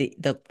that like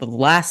the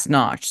last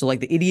notch, so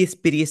like the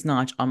ittiest bittiest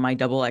notch on my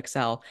double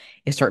XL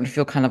is starting to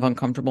feel kind of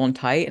uncomfortable and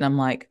tight. And I'm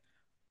like,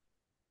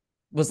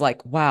 was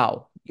like,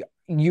 wow,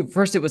 you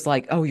first it was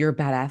like, oh, you're a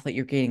bad athlete,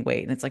 you're gaining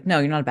weight. And it's like, no,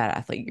 you're not a bad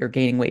athlete. You're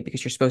gaining weight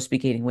because you're supposed to be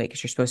gaining weight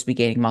because you're supposed to be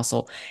gaining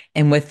muscle.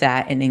 And with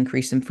that, an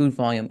increase in food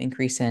volume,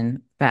 increase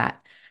in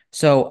fat.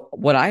 So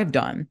what I've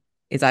done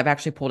is I've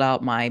actually pulled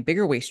out my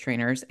bigger waist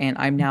trainers and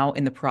I'm now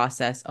in the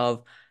process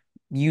of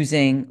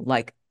using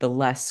like the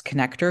less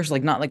connectors,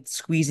 like not like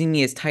squeezing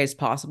me as tight as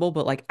possible,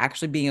 but like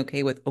actually being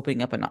okay with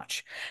opening up a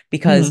notch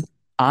because Mhm.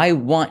 I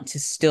want to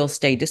still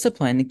stay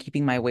disciplined and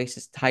keeping my waist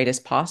as tight as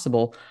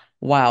possible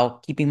while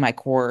keeping my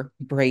core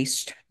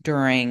braced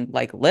during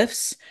like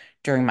lifts,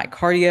 during my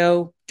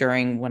cardio,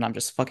 during when I'm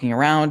just fucking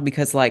around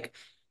because like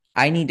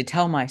I need to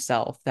tell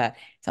myself that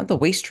it's not the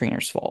waist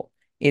trainer's fault.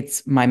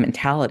 It's my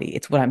mentality.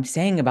 It's what I'm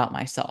saying about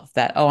myself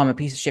that, oh, I'm a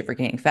piece of shit for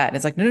gaining fat. And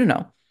it's like, no, no,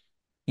 no.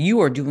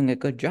 You are doing a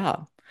good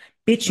job.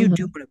 Bitch, you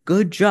doing Mhm. a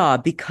good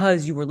job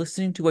because you were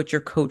listening to what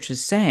your coach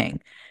is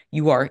saying.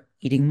 You are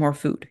eating more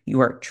food. You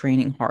are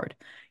training hard.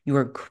 You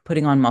are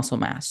putting on muscle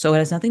mass. So it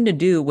has nothing to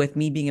do with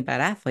me being a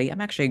bad athlete.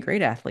 I'm actually a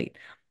great athlete.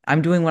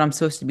 I'm doing what I'm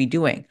supposed to be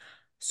doing.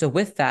 So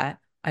with that,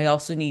 I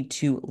also need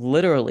to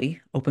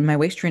literally open my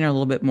waist trainer a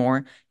little bit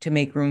more to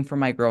make room for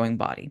my growing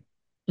body.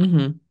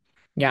 Mhm.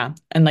 Yeah.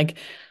 And like,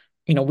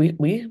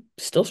 we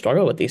still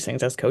struggle with these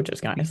things as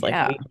coaches, guys. Like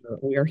Yeah.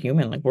 we are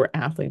human, like we're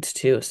athletes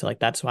too. So like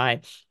that's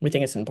why we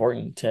think it's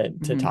important to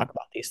Hmm. talk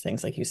about these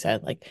things. Like you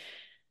said, like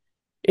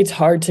it's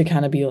hard to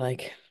kind of be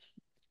like,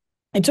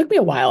 it took me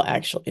a while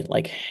actually.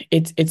 Like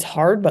it's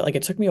hard, but like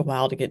it took me a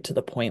while to get to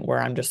the point where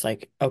I'm just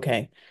like,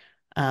 okay,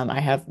 I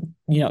have,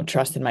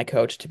 trusted my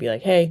coach to be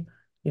like, hey,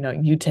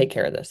 you take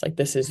care of this. Like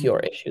this is your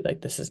issue.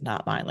 Like this is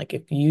not mine. Like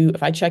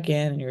if I check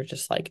in and you're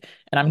just like,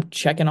 and I'm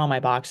checking all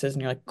my boxes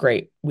and you're like,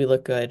 great, we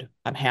look good.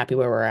 I'm happy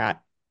where we're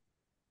at.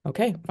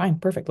 Okay, fine,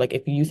 perfect. Like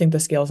if you think the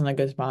scale's in a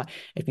good spot,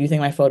 if you think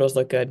my photos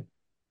look good,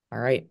 all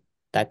right,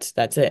 that's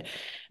it.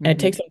 And it Hmm.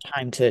 takes some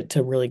time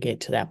to really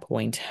get to that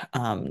point.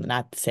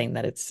 Not saying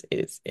that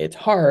it's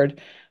hard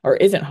or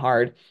isn't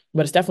hard,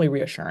 but it's definitely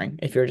reassuring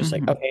if you're just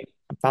like, Hmm. okay,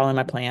 I'm following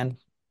my plan,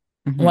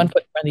 one Hmm.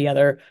 foot in front of the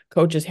other.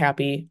 Coach is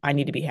happy. I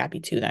need to be happy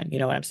too then. You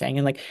know what I'm saying?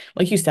 And like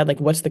you said, like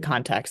what's the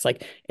context?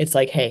 Like it's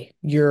like, hey,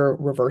 you're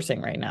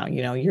reversing right now.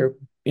 You're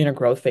in a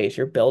growth phase,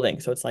 you're building.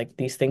 So it's like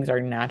these things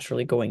are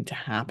naturally going to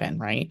happen,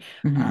 right?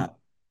 Hmm.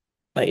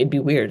 But it'd be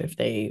weird if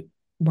they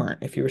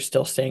weren't. If you were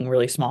still staying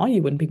really small,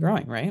 you wouldn't be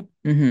growing, right?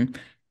 Hmm.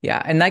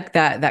 Yeah, and like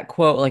that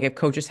quote, like if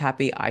coach is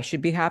happy, I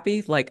should be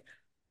happy. Like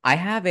I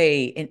have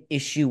an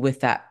issue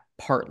with that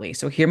partly.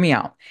 So hear me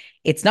out.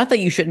 It's not that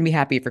you shouldn't be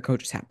happy if your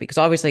coach is happy, because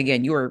obviously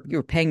again, you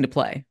were paying to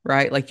play,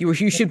 right? Like you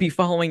should be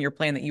following your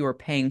plan that you are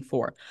paying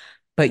for.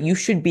 But you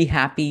should be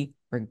happy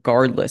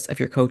regardless if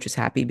your coach is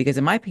happy, because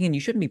in my opinion, you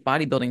shouldn't be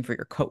bodybuilding for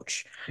your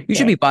coach. You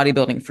should be Right.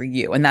 bodybuilding for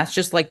you. And that's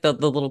just like the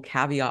little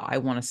caveat I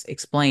want to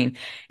explain.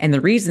 And the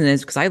reason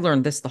is because I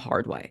learned this the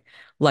hard way.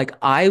 Like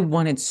I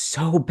wanted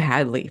so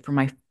badly for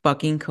my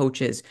fucking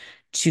coaches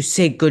to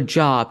say good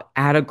job,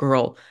 atta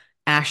girl,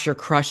 Ash, you're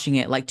crushing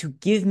it. Like to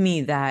give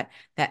me that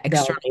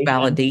external Validation.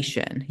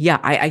 validation. Yeah,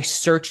 I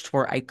searched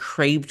for it, I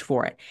craved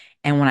for it.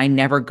 And when I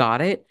never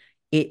got it,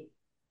 it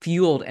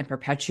fueled and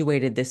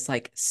perpetuated this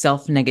like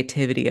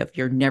self-negativity of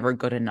you're never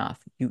good enough.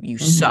 You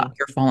suck, Hmm.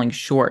 you're falling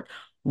short.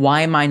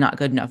 Why am I not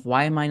good enough?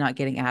 Why am I not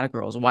getting atta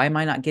girls? Why am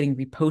I not getting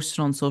reposted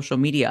on social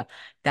media?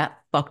 That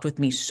fucked with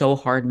me so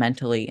hard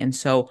mentally. And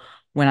so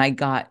when I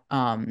got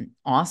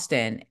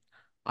Austin,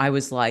 I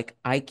was like,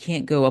 I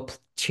can't go up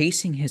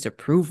chasing his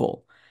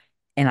approval.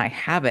 And I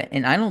haven't.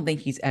 And I don't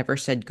think he's ever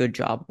said good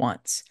job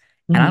once.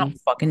 And I don't Hmm.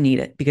 fucking need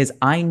it because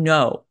I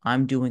know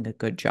I'm doing a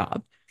good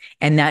job.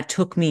 And that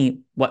took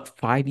me, what,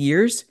 5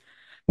 years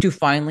to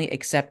finally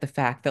accept the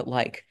fact that,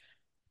 like,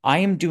 I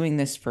am doing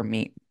this for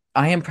me.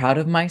 I am proud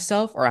of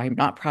myself, or I'm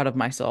not proud of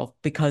myself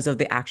because of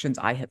the actions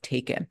I have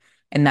taken.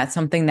 And that's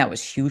something that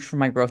was huge for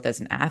my growth as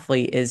an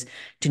athlete is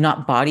to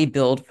not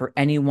bodybuild for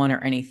anyone or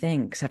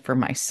anything except for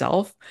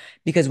myself.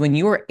 Because when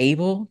you are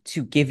able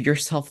to give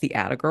yourself the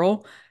atta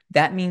girl,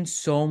 that means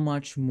so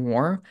much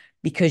more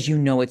because you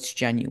know it's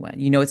genuine.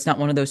 You know, it's not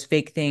one of those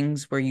fake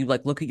things where you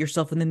like look at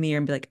yourself in the mirror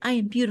and be like, I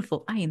am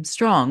beautiful, I am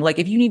strong. Like,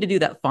 if you need to do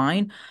that,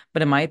 fine.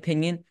 But in my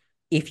opinion,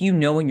 if you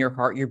know in your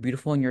heart you're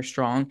beautiful and you're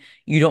strong,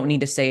 you don't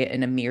need to say it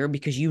in a mirror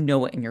because you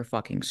know it in your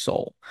fucking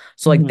soul.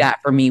 So, like, Mhm.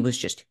 that for me was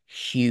just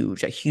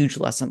huge, a huge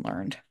lesson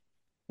learned.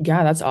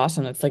 Yeah, that's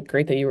awesome. It's like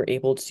great that you were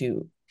able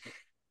to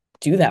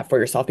do that for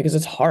yourself because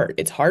it's hard.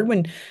 It's hard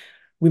when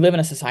we live in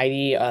a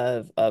society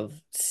of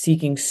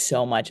seeking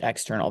so much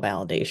external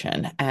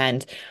validation.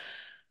 And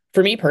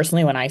for me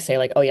personally, when I say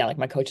like, oh yeah, like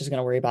my coach is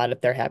gonna worry about it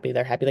if they're happy,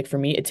 they're happy. Like for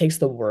me, it takes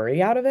the worry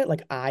out of it.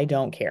 Like I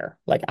don't care.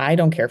 Like I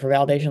don't care for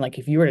validation. Like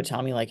if you were to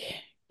tell me like,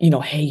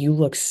 hey, you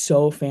look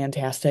so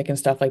fantastic and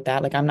stuff like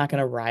that, like I'm not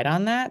gonna ride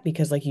on that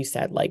because like you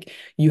said, like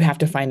you have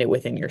to find it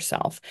within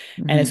yourself.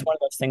 And it's Hmm. one of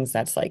those things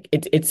that's like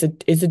it's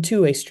a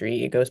two-way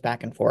street. It goes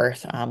back and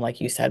forth,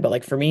 like you said. But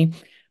like for me,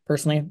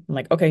 personally, I'm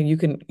like, okay, you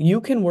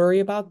can worry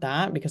about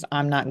that because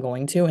I'm not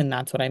going to. And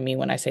that's what I mean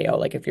when I say, oh,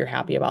 like if you're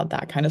happy about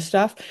that kind of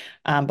stuff.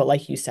 But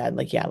like you said,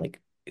 like, yeah, like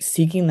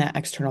seeking that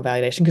external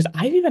validation, because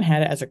I've even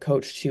had it as a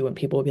coach too, and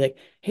people will be like,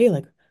 hey,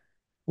 like,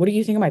 what do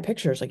you think of my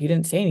pictures? Like, you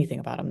didn't say anything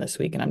about them this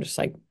week. And I'm just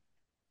like,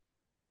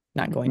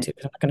 not going to,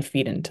 because I'm not going to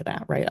feed into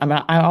that, right?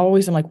 I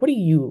always am like, what do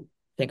you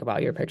think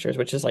about your pictures?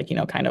 Which is like,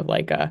 kind of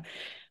like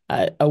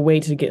a way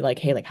to get like,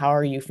 hey, like, how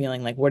are you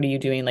feeling? Like, what are you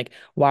doing? Like,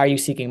 why are you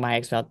seeking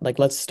my like,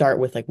 let's start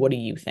with like, what do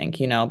you think?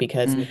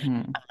 Because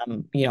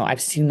Hmm.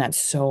 I've seen that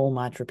so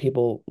much where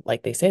people,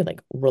 like they say,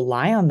 like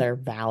rely on their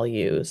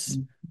values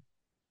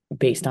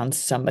based on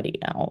somebody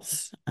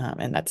else.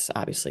 And that's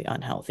obviously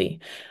unhealthy.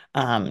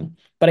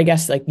 But I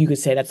guess like you could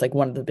say that's like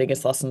one of the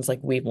biggest lessons like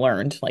we've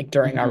learned like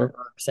during our Hmm.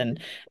 reverse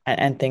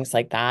and things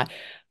like that,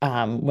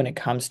 when it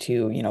comes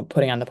to,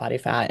 putting on the body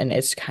fat, and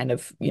it's kind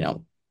of,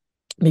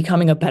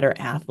 becoming a better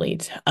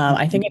athlete.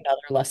 I think Hmm.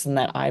 another lesson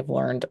that I've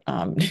learned,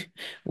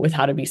 with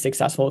how to be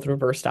successful with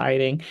reverse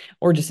dieting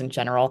or just in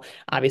general,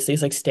 obviously,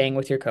 is like staying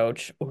with your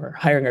coach or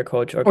hiring a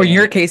coach or Or in getting a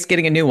your new. case,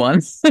 getting a new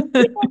one.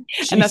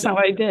 And that's Jesus. not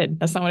what I did.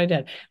 That's not what I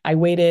did. I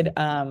waited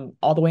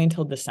all the way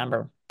until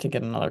December to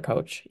get another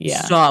coach.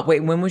 Yeah. Stop. Wait,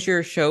 when was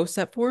your show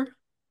set for?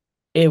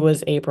 It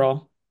was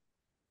April.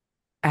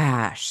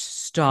 Ash, Yeah.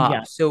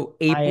 stop. So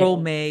I April,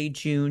 May,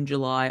 June,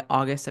 July,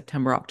 August,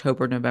 September,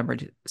 October, November.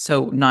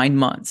 So 9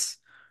 months.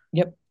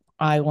 Yep.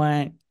 I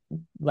went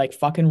like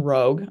fucking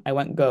rogue. I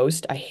went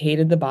ghost. I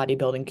hated the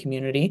bodybuilding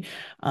community.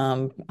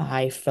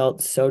 I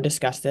felt so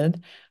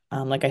disgusted.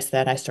 Like I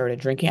said, I started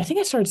drinking. I think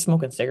I started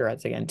smoking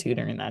cigarettes again too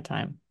during that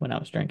time when I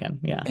was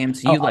drinking. Yeah. And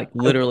so Oh, you like I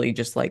literally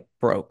just like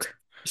broke.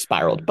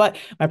 spiraled. But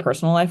my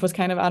personal life was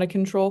kind of out of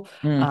control.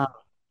 Mm, Um,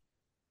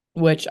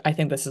 which I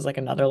think this is like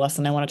another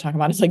lesson I want to talk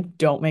about. Is like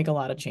don't make a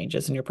lot of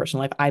changes in your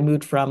personal life. I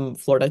moved from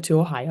Florida to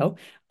Ohio,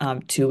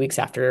 2 weeks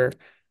after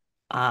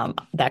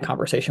that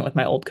conversation with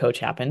my old coach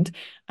happened.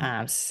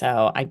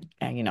 So I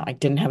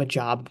didn't have a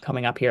job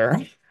coming up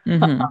here.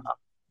 hmm.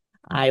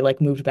 I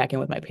like moved back in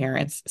with my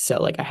parents,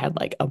 so like I had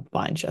like a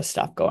bunch of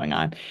stuff going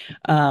on.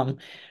 Um,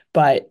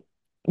 but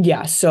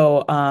yeah,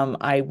 so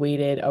I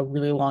waited a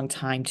really long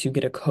time to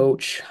get a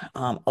coach.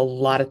 A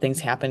lot of things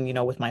happened,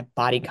 with my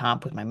body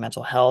comp, with my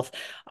mental health.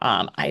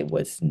 I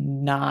was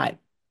not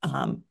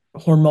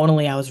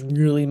hormonally, I was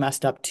really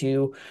messed up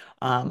too.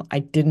 I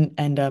didn't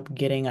end up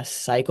getting a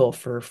cycle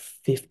for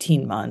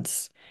 15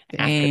 months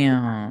after.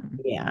 Damn.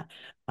 Yeah.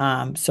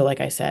 So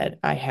like I said,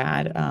 I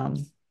had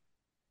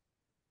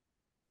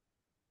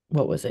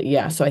what was it?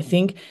 Yeah. So I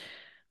think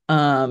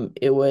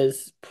it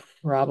was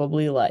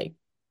probably like,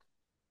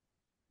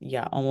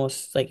 yeah,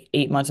 almost like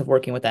 8 months of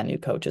working with that new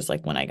coach is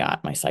like when I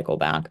got my cycle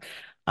back.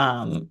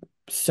 Um,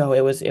 so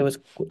it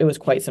was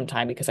quite some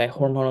time because I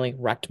hormonally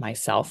wrecked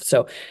myself.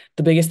 So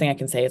the biggest thing I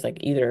can say is like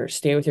either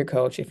stay with your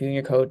coach if you and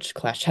your coach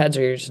clash heads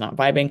or you're just not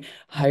vibing,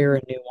 hire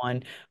a new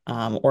one.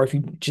 Or if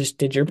you just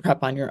did your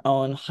prep on your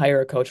own, hire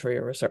a coach for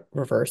your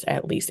reverse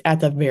at least at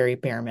the very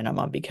bare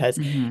minimum because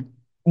Hmm.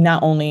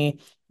 not only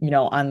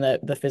on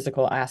the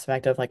physical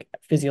aspect of like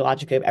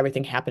physiologically of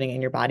everything happening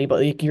in your body, but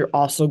like you're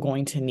also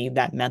going to need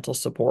that mental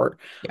support,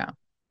 Yeah.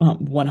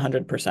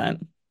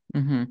 100%.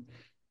 Hmm.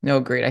 No,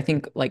 great. I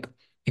think like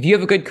if you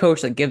have a good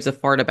coach that gives a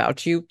fart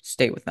about you,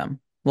 stay with them.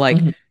 Like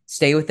Mhm.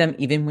 stay with them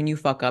even when you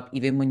fuck up,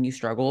 even when you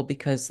struggle,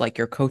 because like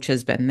your coach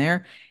has been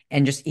there.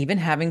 And just even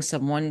having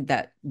someone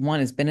that one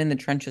has been in the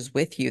trenches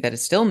with you, that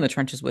is still in the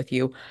trenches with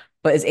you,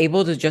 but is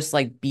able to just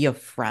like be a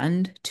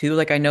friend too.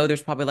 Like I know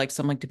there's probably like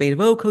some like debate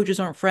of, oh, coaches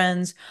aren't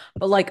friends,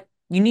 but like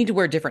you need to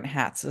wear different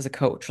hats as a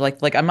coach.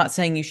 Like I'm not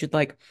saying you should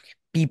like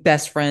be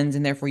best friends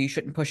and therefore you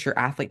shouldn't push your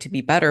athlete to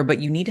be better, but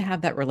you need to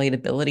have that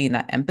relatability and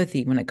that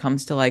empathy when it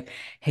comes to like,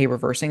 hey,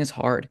 reversing is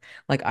hard.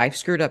 Like I've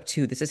screwed up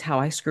too. This is how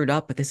I screwed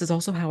up, but this is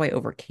also how I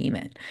overcame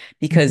it. Mhm.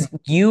 Because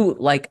you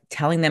like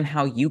telling them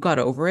how you got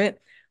over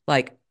it,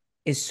 like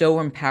is so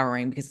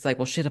empowering because it's like,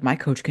 well, shit, if my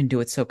coach can do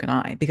it, so can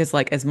I. Because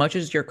like as much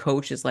as your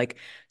coach is like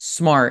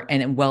smart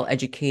and well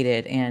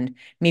educated and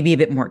maybe a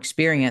bit more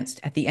experienced,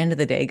 at the end of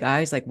the day,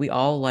 guys, like we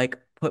all like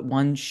put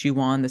one shoe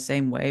on the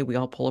same way. We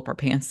all pull up our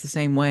pants the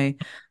same way.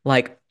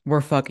 Like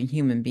we're fucking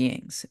human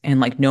beings and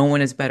like no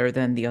one is better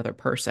than the other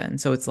person.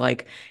 So it's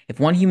like if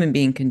one human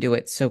being can do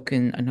it, so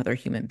can another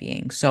human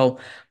being. So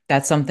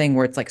that's something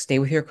where it's like stay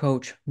with your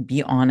coach,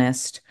 be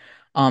honest.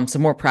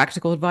 Some more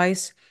practical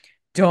advice.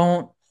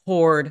 Don't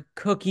hoard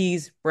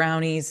cookies,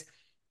 brownies,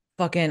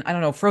 fucking, I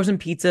don't know, frozen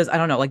pizzas. I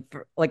don't know.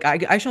 Like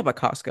I shop at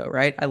Costco,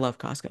 right? I love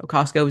Costco.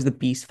 Costco is the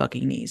beast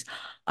fucking knees.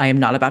 I am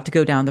not about to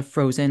go down the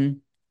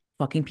frozen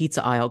fucking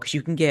pizza aisle because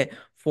you can get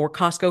four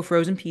Costco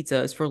frozen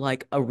pizzas for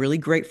like a really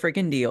great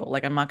freaking deal.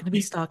 Like I'm not gonna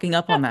be stocking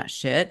up on that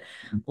shit.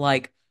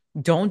 Like,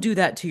 don't do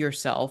that to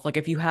yourself. Like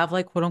if you have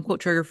like quote unquote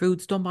trigger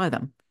foods, don't buy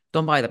them.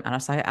 Don't buy them. Out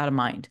of sight, out of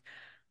mind.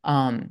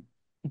 Um,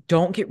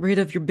 don't get rid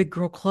of your big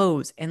girl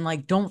clothes and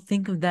like don't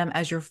think of them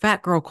as your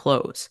fat girl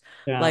clothes.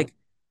 Yeah. Like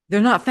they're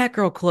not fat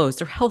girl clothes,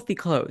 they're healthy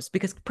clothes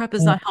because prep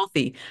is Mm. not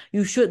healthy.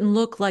 You shouldn't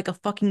look like a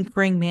fucking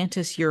praying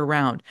mantis year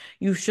round.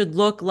 You should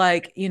look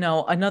like,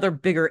 another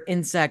bigger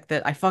insect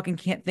that I fucking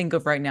can't think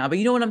of right now. But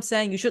you know what I'm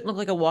saying? You shouldn't look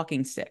like a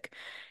walking stick.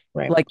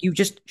 Right. Like you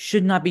just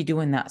should not be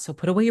doing that. So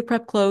put away your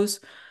prep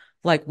clothes.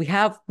 Like we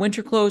have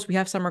winter clothes, we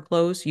have summer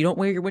clothes. You don't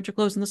wear your winter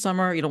clothes in the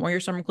summer, you don't wear your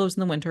summer clothes in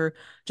the winter.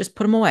 Just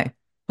put them away.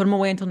 Put them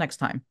away until next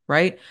time,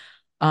 right?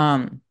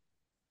 Um,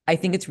 I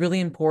think it's really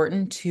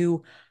important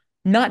to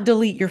not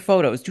delete your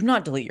photos. Do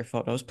not delete your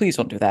photos. Please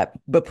don't do that,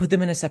 but put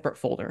them in a separate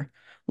folder.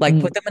 Like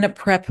Mm. put them in a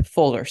prep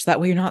folder so that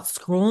way you're not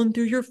scrolling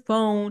through your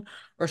phone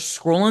or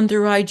scrolling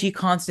through IG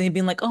constantly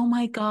being like, "Oh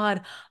my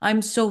God,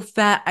 I'm so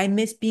fat. I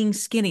miss being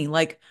skinny."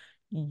 Like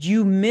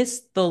you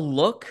miss the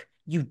look,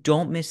 you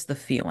don't miss the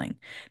feeling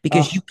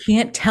because you Oh,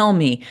 can't tell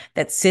me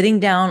that sitting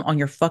down on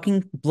your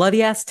fucking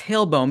bloody ass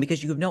tailbone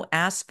because you have no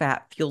ass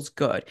fat feels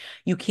good.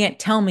 You can't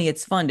tell me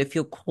it's fun to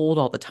feel cold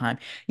all the time.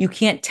 You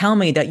can't tell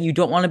me that you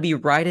don't want to be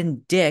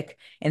riding dick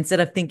instead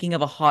of thinking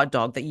of a hot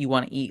dog that you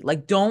want to eat.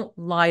 Like, don't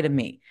lie to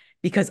me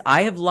because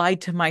I have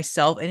lied to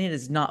myself and it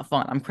is not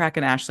fun. I'm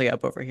cracking Ashley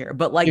up over here,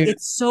 but like, dude.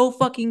 it's so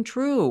fucking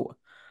true.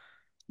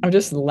 I'm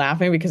just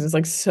laughing because it's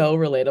like so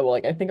relatable.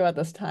 Like I think about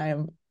this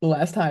time, the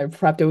last time I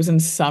prepped, it was in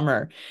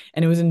summer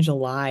and it was in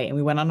July and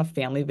we went on a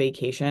family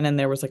vacation and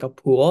there was like a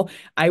pool.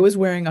 I was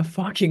wearing a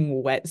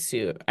fucking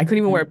wetsuit. I couldn't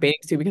even wear a Mhm. bathing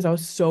suit because I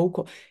was so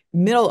cold.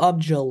 Middle of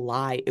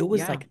July, it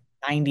was Yeah. like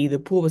 90. The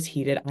pool was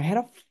heated. I had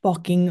a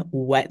fucking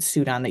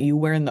wetsuit on that you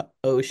wear in the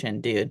ocean,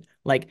 dude.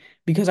 Like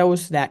because I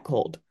was that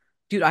cold.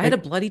 Dude, I had a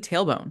Like, bloody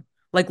tailbone.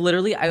 Like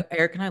literally,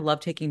 Eric and I love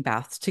taking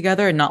baths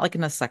together, and not like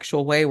in a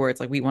sexual way where it's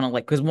like we want to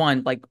like because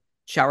one like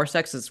shower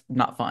sex is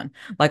not fun.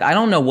 Like I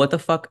don't know what the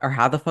fuck or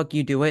how the fuck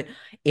you do it.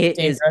 It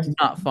is dangerous.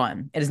 not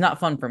fun. It is not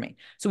fun for me.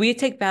 So we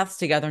take baths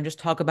together and just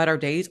talk about our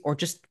days, or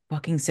just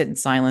fucking sit in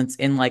silence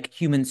in like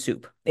human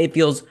soup. It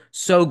feels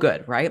so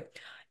good, right?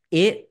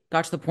 It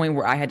got to the point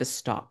where I had to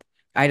stop.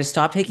 I had to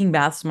stop taking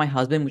baths with my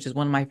husband, which is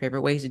one of my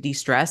favorite ways to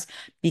de-stress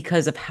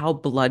because of how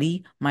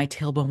bloody my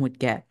tailbone would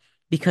get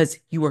because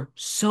you were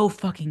so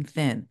fucking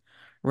thin,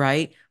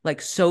 right?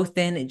 Like so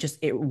thin,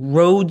 it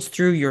roads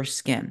through your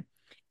skin.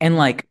 And Mhm.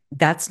 like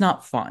that's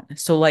not fun.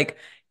 So like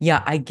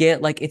yeah, I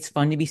get like it's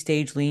fun to be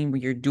stage lean where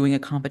you're doing a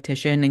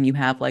competition and you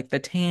have like the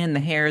tan, the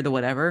hair, the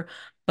whatever,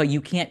 but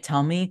you can't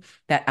tell me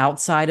that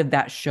outside of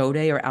that show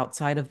day or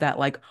outside of that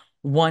like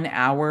 1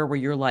 hour where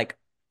you're like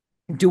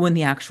doing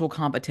the actual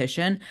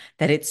competition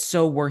that it's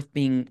so worth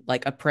being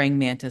like a praying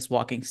mantis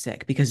walking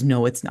stick because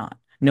no, it's not.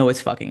 No,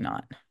 it's fucking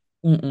not.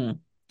 Mm-mm.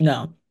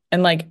 No.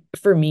 And like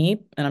for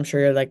me, and I'm sure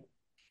you're like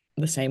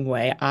the same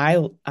way. I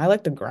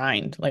like the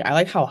grind. Like I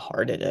like how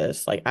hard it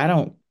is. Like I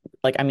don't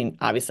like I mean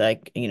obviously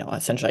like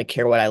essentially I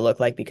care what I look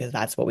like because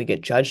that's what we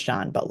get judged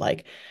on, but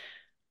like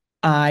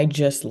I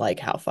just like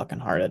how fucking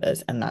hard it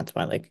is and that's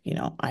why like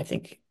I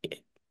think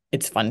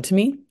it's fun to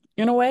me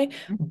in a way,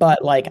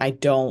 but like I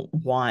don't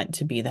want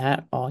to be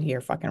that all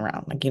year fucking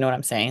round. Like you know what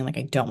I'm saying? Like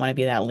I don't want to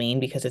be that lean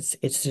because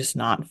it's just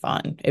not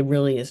fun. It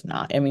really is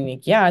not. I mean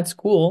like, yeah, it's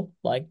cool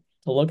like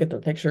to look at the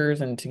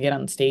pictures and to get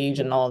on stage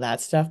and all of that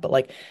stuff, but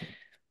like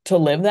to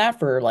live that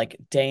for like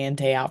day in,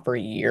 day out for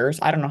years,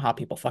 I don't know how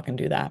people fucking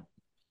do that.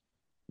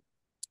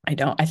 I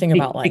don't. I think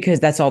about like, Because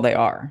that's all they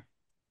are.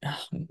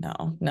 oh,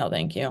 no, no,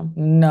 thank you.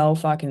 No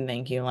fucking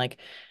thank you. Like,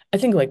 I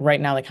think like right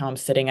now, like how I'm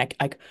sitting,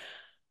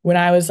 when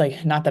I was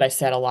like, not that I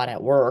sat a lot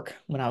at work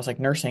when I was like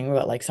nursing,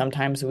 but like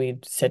sometimes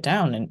we'd sit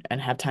down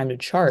and have time to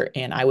chart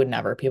and I would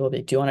never. People would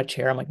be, do you want a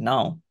chair? I'm like,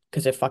 no,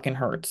 because it fucking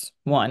hurts.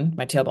 One,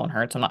 my tailbone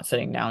hurts. I'm not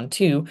sitting down.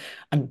 Two,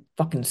 I'm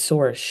fucking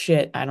sore as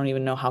shit. I don't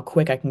even know how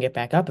quick I can get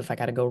back up if I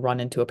got to go run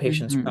into a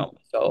patient's Hmm. room.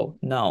 So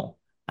no,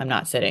 I'm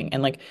not sitting.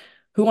 And like,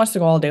 who wants to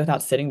go all day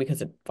without sitting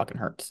because it fucking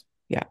hurts?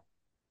 Yeah.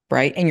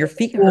 Right. And your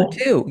feet hurt Well,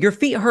 too. Your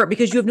feet hurt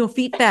because you have no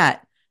feet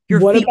fat. Your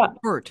what feet about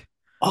hurt.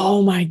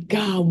 Oh my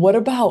God. What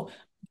about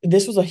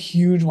this was a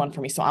huge one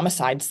for me. So I'm a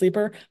side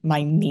sleeper.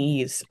 My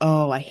knees.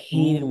 Oh, I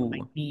hated when my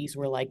Ooh. knees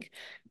were like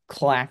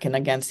clacking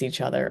against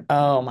each other.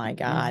 Oh my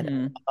God.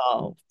 Hmm.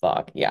 Oh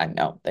fuck. Yeah,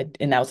 no.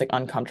 And that was like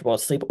uncomfortable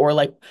to sleep. Or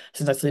like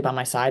since I sleep on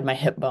my side, my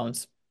hip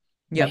bones,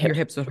 my Yep. Your hips.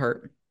 hips would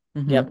hurt.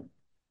 Hmm. Yep.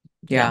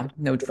 Yeah. Yeah.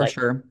 No, for Like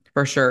sure.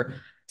 For sure.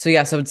 So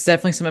yeah, so it's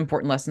definitely some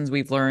important lessons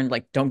we've learned.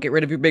 Like, don't get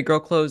rid of your big girl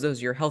clothes. Those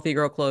are your healthy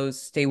girl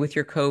clothes. Stay with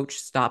your coach.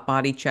 Stop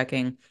body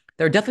checking.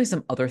 There are definitely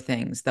some other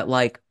things that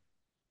like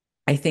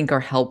I think are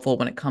helpful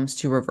when it comes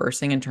to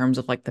reversing in terms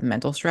of like the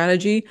mental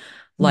strategy.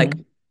 Like,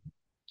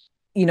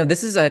 Mhm.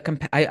 this is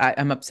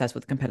I'm obsessed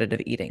with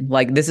competitive eating.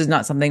 Like, this is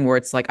not something where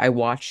it's like I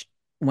watch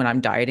when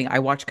I'm dieting. I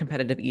watch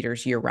competitive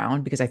eaters year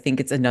round because I think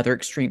it's another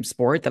extreme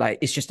sport that I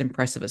it's just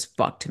impressive as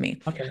fuck to me.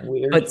 Okay,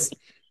 weird. But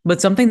but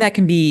something that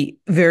can be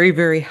very,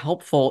 very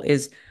helpful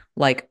is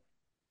like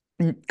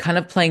kind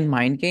of playing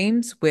mind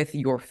games with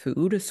your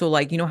food. So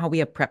like, you know how we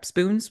have prep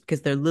spoons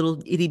because they're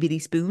little itty bitty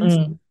spoons?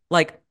 Mm,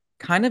 Like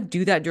kind of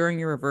do that during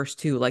your reverse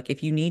too. Like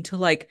if you need to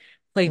like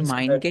play that's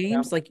mind good. Yeah.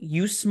 games, like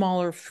use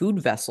smaller food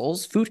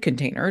vessels, food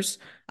containers.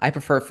 I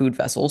prefer food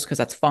vessels because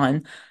that's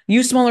fun.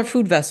 Use smaller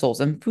food vessels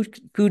and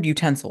food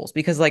utensils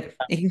because like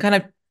it can kind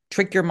of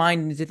trick your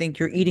mind to think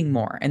you're eating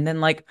more. And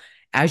then like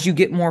as you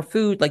get more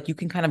food, like you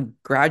can kind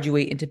of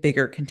graduate into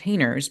bigger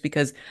containers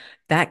because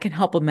that can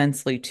help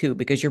immensely too,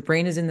 because your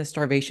brain is in the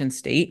starvation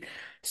state.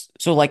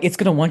 So like it's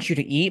gonna want you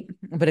to eat.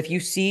 But if you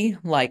see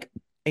like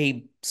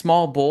a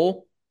small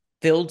bowl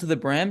filled to the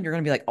brim, you're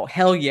gonna be like, oh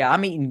hell yeah,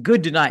 I'm eating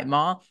good tonight,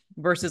 Ma.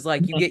 Versus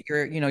like you Mhm.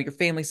 get your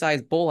family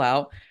size bowl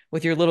out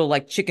with your little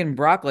like chicken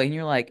broccoli, and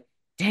you're like,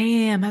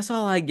 damn, that's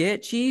all I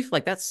get, Chief.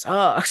 Like that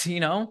sucks.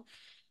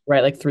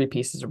 Right, like three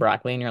pieces of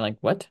broccoli, and you're like,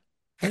 what?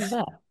 What is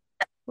that?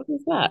 What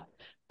is that?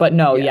 But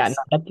no, yeah, no,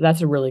 Yes.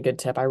 that's a really good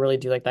tip. I really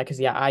do like that because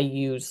yeah, I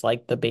use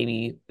like the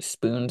baby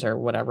spoons or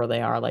whatever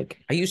they are. Like,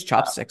 I use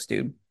chopsticks,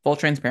 dude. Full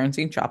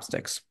transparency,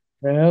 chopsticks.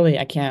 really,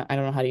 I don't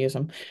know how to use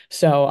them.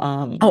 So,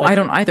 Oh, I like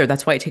don't either.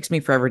 That's why it takes me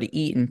forever to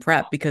eat and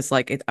prep because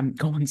like I'm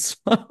going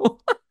slow.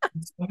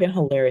 it's fucking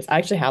hilarious. I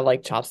actually have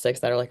like chopsticks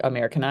that are like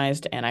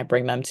Americanized, and I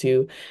bring them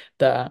to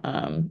the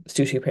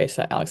sushi place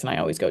that Alex and I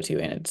always go to,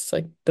 and it's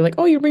like they're like,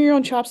 "Oh, you bring your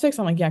own chopsticks?"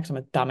 I'm like, "Yeah, because I'm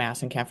a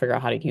dumbass and can't figure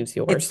out how to use It's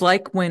yours."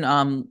 like when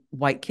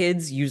white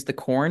kids use the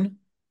corn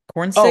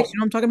sticks. Oh, You know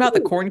what I'm talking about?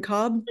 The ooh, corn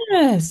cob.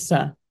 yes,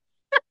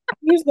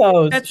 use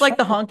those. That's like Shut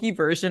the up. honky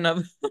version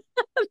of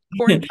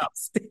corn I know,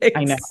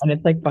 chopsticks. and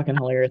it's like fucking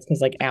hilarious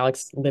because like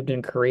Alex lived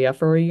in Korea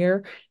for a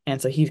year,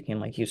 and so he can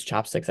like use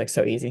chopsticks like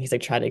so easy. He's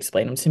like tried to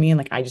explain them to me, and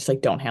like I just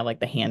like don't have like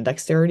the hand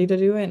dexterity to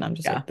do it, and I'm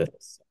just Yeah. like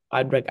this.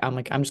 I'm like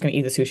I'm just gonna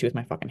eat the sushi with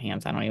my fucking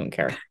hands. I don't even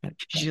care.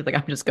 She's like,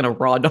 I'm just gonna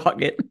raw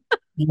dog it.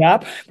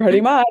 Yep, pretty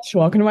much.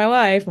 Welcome to my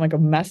life. I'm like a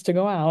mess to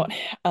go out.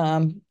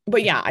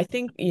 But yeah, I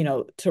think,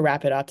 to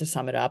wrap it up, to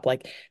sum it up,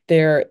 like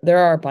there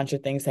are a bunch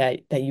of things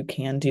that you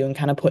can do and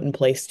kind of put in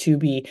place to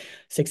be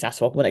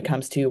successful when it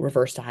comes to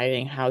reverse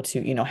dieting, how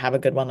to, have a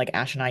good one. Like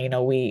Ash and I,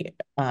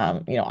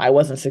 I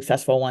wasn't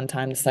successful one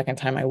time, the second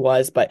time I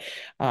was, but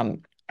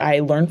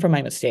I learned from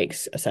my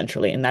mistakes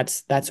essentially. And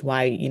that's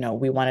why,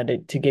 we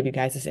wanted to give you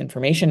guys this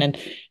information.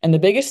 And the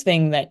biggest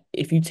thing that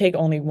if you take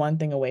only one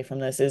thing away from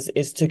this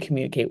is to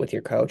communicate with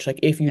your coach. Like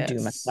if you do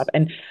mess up,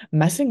 Yes. and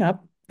messing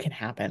up can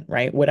happen,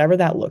 right? Whatever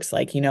that looks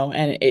like,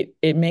 and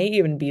it may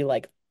even be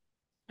like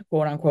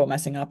quote unquote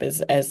messing up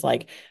is as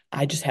like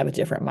I just have a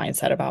different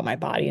mindset about my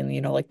body,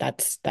 and like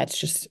that's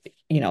just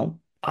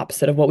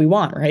opposite of what we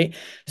want, right?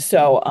 Mhm.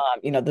 So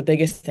the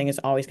biggest thing is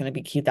always going to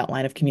be keep that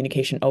line of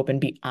communication open,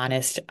 be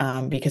honest,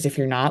 because if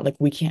you're not, like,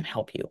 we can't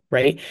help you,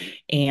 right?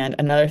 And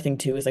another thing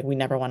too is like we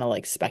never want to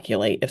like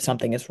speculate if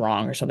something is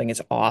wrong or something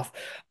is off,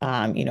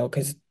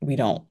 because we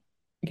don't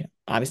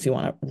obviously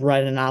want to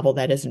write a novel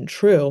that isn't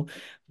true,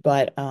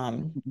 but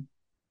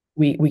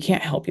we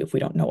can't help you if we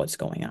don't know what's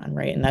going on,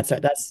 right? And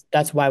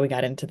that's why we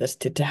got into this,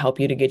 to help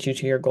you, to get you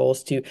to your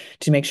goals, to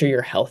make sure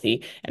you're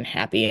healthy and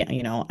happy,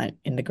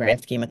 in the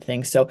grand scheme of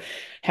things. So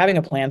having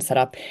a plan set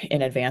up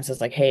in advance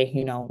is like, hey,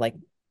 like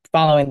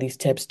following these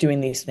tips, doing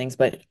these things,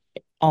 but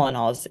all in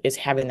all is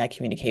having that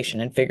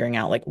communication and figuring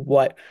out like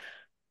what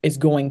is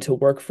going to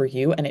work for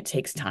you, and it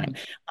takes time.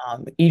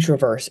 Mhm. Each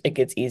reverse, it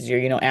gets easier.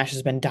 Ash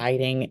has been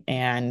dieting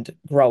and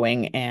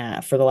growing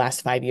for the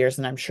last 5 years,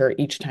 and I'm sure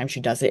each time she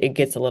does it, it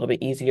gets a little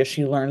bit easier.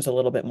 She learns a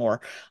little bit more.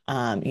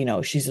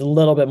 She's a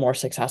little bit more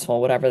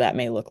successful, whatever that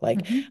may look like,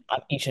 Mhm.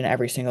 each and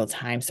every single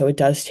time. So it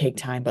does take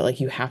time, but like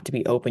you have to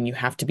be open, you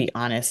have to be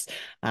honest,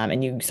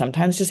 and you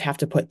sometimes just have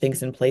to put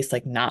things in place,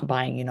 like not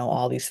buying,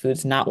 all these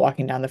foods, not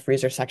walking down the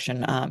freezer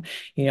section,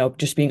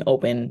 just being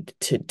open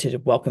to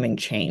welcoming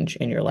change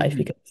in your life, Mhm.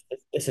 because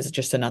this is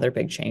just another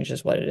big change,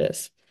 is what it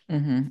is.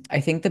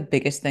 I think the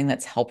biggest thing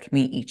that's helped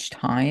me each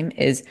time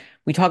is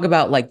we talk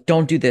about like,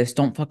 don't do this,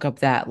 don't fuck up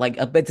that. Like,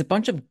 it's a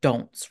bunch of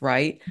don'ts,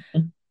 right?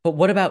 But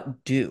what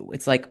about do?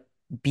 It's like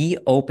be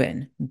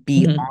open,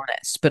 be Mhm.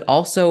 honest, but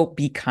also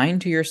be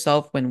kind to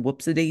yourself when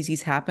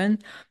whoops-a-daisies happen,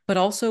 but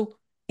also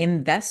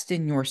invest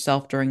in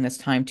yourself during this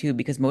time too,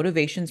 because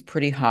motivation's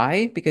pretty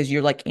high because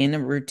you're like in a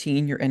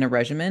routine, you're in a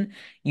regimen.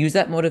 Use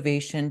that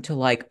motivation to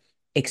like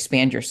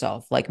expand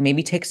yourself, like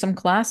maybe take some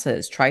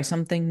classes, try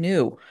something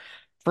new.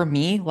 For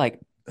me, like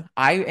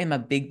I am a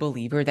big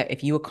believer that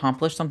if you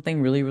accomplish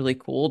something really, really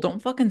cool,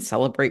 don't fucking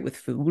celebrate with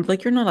food.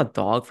 Like you're not a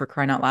dog for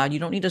crying out loud. You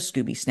don't need a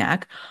Scooby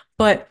snack.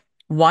 But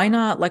why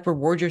not like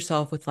reward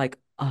yourself with like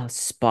a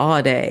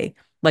spa day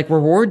Like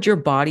reward your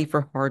body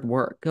for hard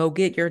work. Go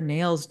get your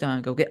nails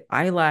done. Go get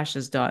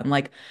eyelashes done.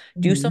 Like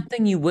do Mhm.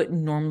 something you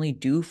wouldn't normally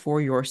do for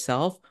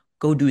yourself.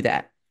 Go do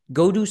that.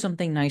 Go do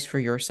something nice for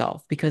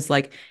yourself because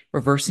like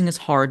reversing is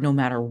hard no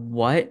matter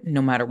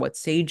what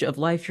stage of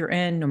life you're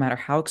in, no matter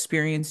how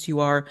experienced you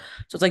are.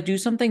 So it's like do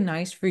something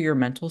nice for your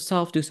mental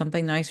self, do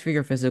something nice for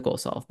your physical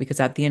self because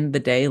at the end of the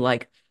day,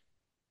 like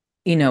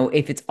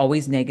if it's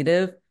always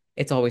negative,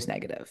 it's always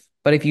negative.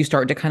 But if you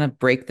start to kind of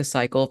break the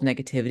cycle of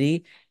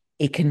negativity,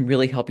 it can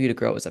really help you to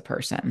grow as a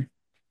person.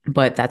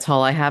 But that's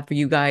all I have for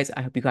you guys.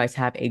 I hope you guys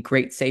have a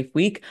great, safe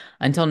week.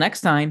 Until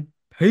next time,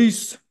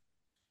 peace.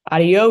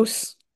 Adios.